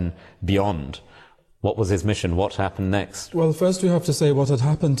 but then beyond. What was his mission? What happened next? Well, first we have to say what had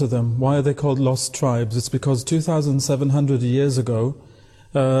happened to them. Why are they called lost tribes? It's because 2,700 years ago,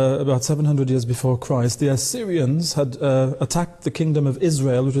 about 700 years before Christ, the Assyrians had attacked the kingdom of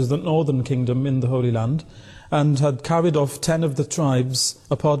Israel, which is the northern kingdom in the Holy Land, and had carried off 10 of the tribes,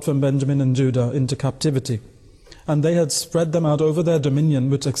 apart from Benjamin and Judah, into captivity. And they had spread them out over their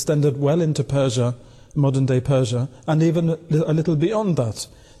dominion, which extended well into Persia, modern-day Persia, and even a little beyond that.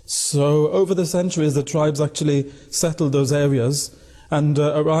 So over the centuries, the tribes actually settled those areas and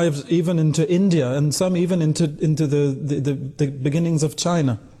arrived even into India, and some even into the beginnings of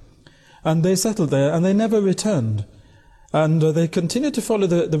China. And they settled there, and they never returned. And they continued to follow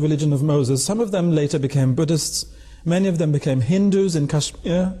the religion of Moses. Some of them later became Buddhists. Many of them became Hindus in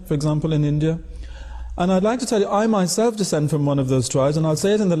Kashmir, for example, in India. And I'd like to tell you, I myself descend from one of those tribes, and I'll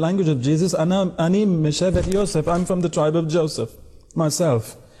say it in the language of Jesus, Anam, Mishevet Yosef. I'm from the tribe of Joseph,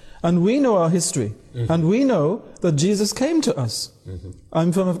 myself. And we know our history, and we know that Jesus came to us.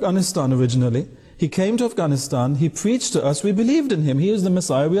 I'm from Afghanistan originally. He came to Afghanistan, he preached to us, we believed in him, he is the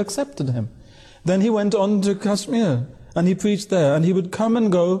Messiah, we accepted him. Then he went on to Kashmir, and he preached there, and he would come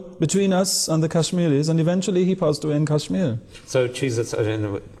and go between us and the Kashmiris, and eventually he passed away in Kashmir. So Jesus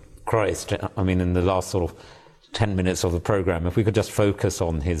Christ, I mean, in the last sort of 10 minutes of the program, if we could just focus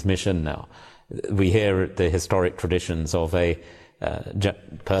on his mission now. We hear the historic traditions of a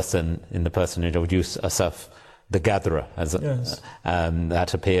person in the personage of Yusuf, the gatherer, as yes.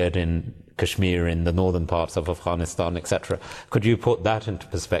 That appeared in Kashmir, in the northern parts of Afghanistan, etc. Could you put that into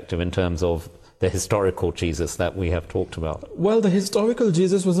perspective in terms of the historical Jesus that we have talked about? Well, the historical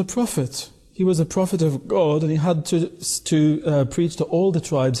Jesus was a prophet. He was a prophet of God, and he had to preach to all the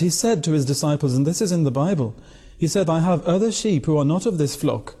tribes. He said to his disciples, and this is in the Bible, he said, I have other sheep who are not of this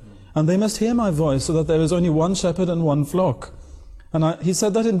flock, and they must hear my voice, so that there is only one shepherd and one flock. And he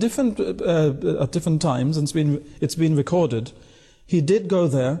said that in at different times, and it's been recorded. He did go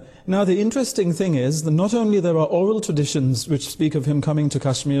there. Now the interesting thing is that not only there are oral traditions which speak of him coming to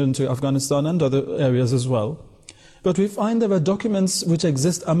Kashmir and to Afghanistan and other areas as well, but we find there are documents which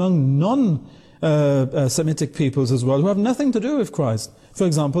exist among non-Semitic peoples as well, who have nothing to do with Christ. For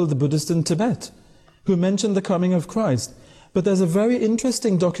example, the Buddhists in Tibet, who mention the coming of Christ. But there's a very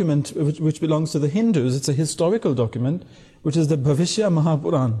interesting document which belongs to the Hindus. It's a historical document, which is the Bhavishya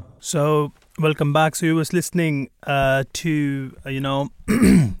Mahapuran. So, welcome back. So you was listening to,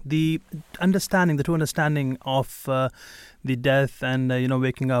 the understanding, the true understanding of the death and,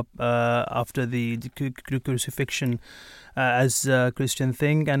 waking up after the crucifixion as a Christian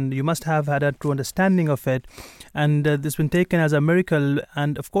thing. And you must have had a true understanding of it. And this has been taken as a miracle.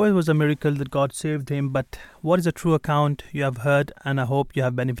 And of course it was a miracle that God saved him. But what is a true account you have heard? And I hope you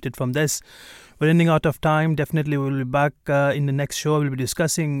have benefited from this. We're running out of time. Definitely we will be back in the next show. We'll be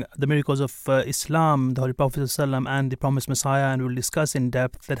discussing the miracles of Islam, the Holy Prophet ﷺ, and the promised Messiah, and we'll discuss in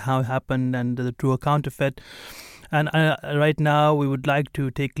depth that how it happened and the true account of it. And right now we would like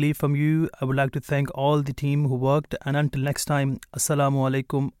to take leave from you. I would like to thank all the team who worked, and until next time, Assalamu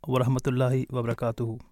alaikum wa rahmatullahi wa barakatuhu.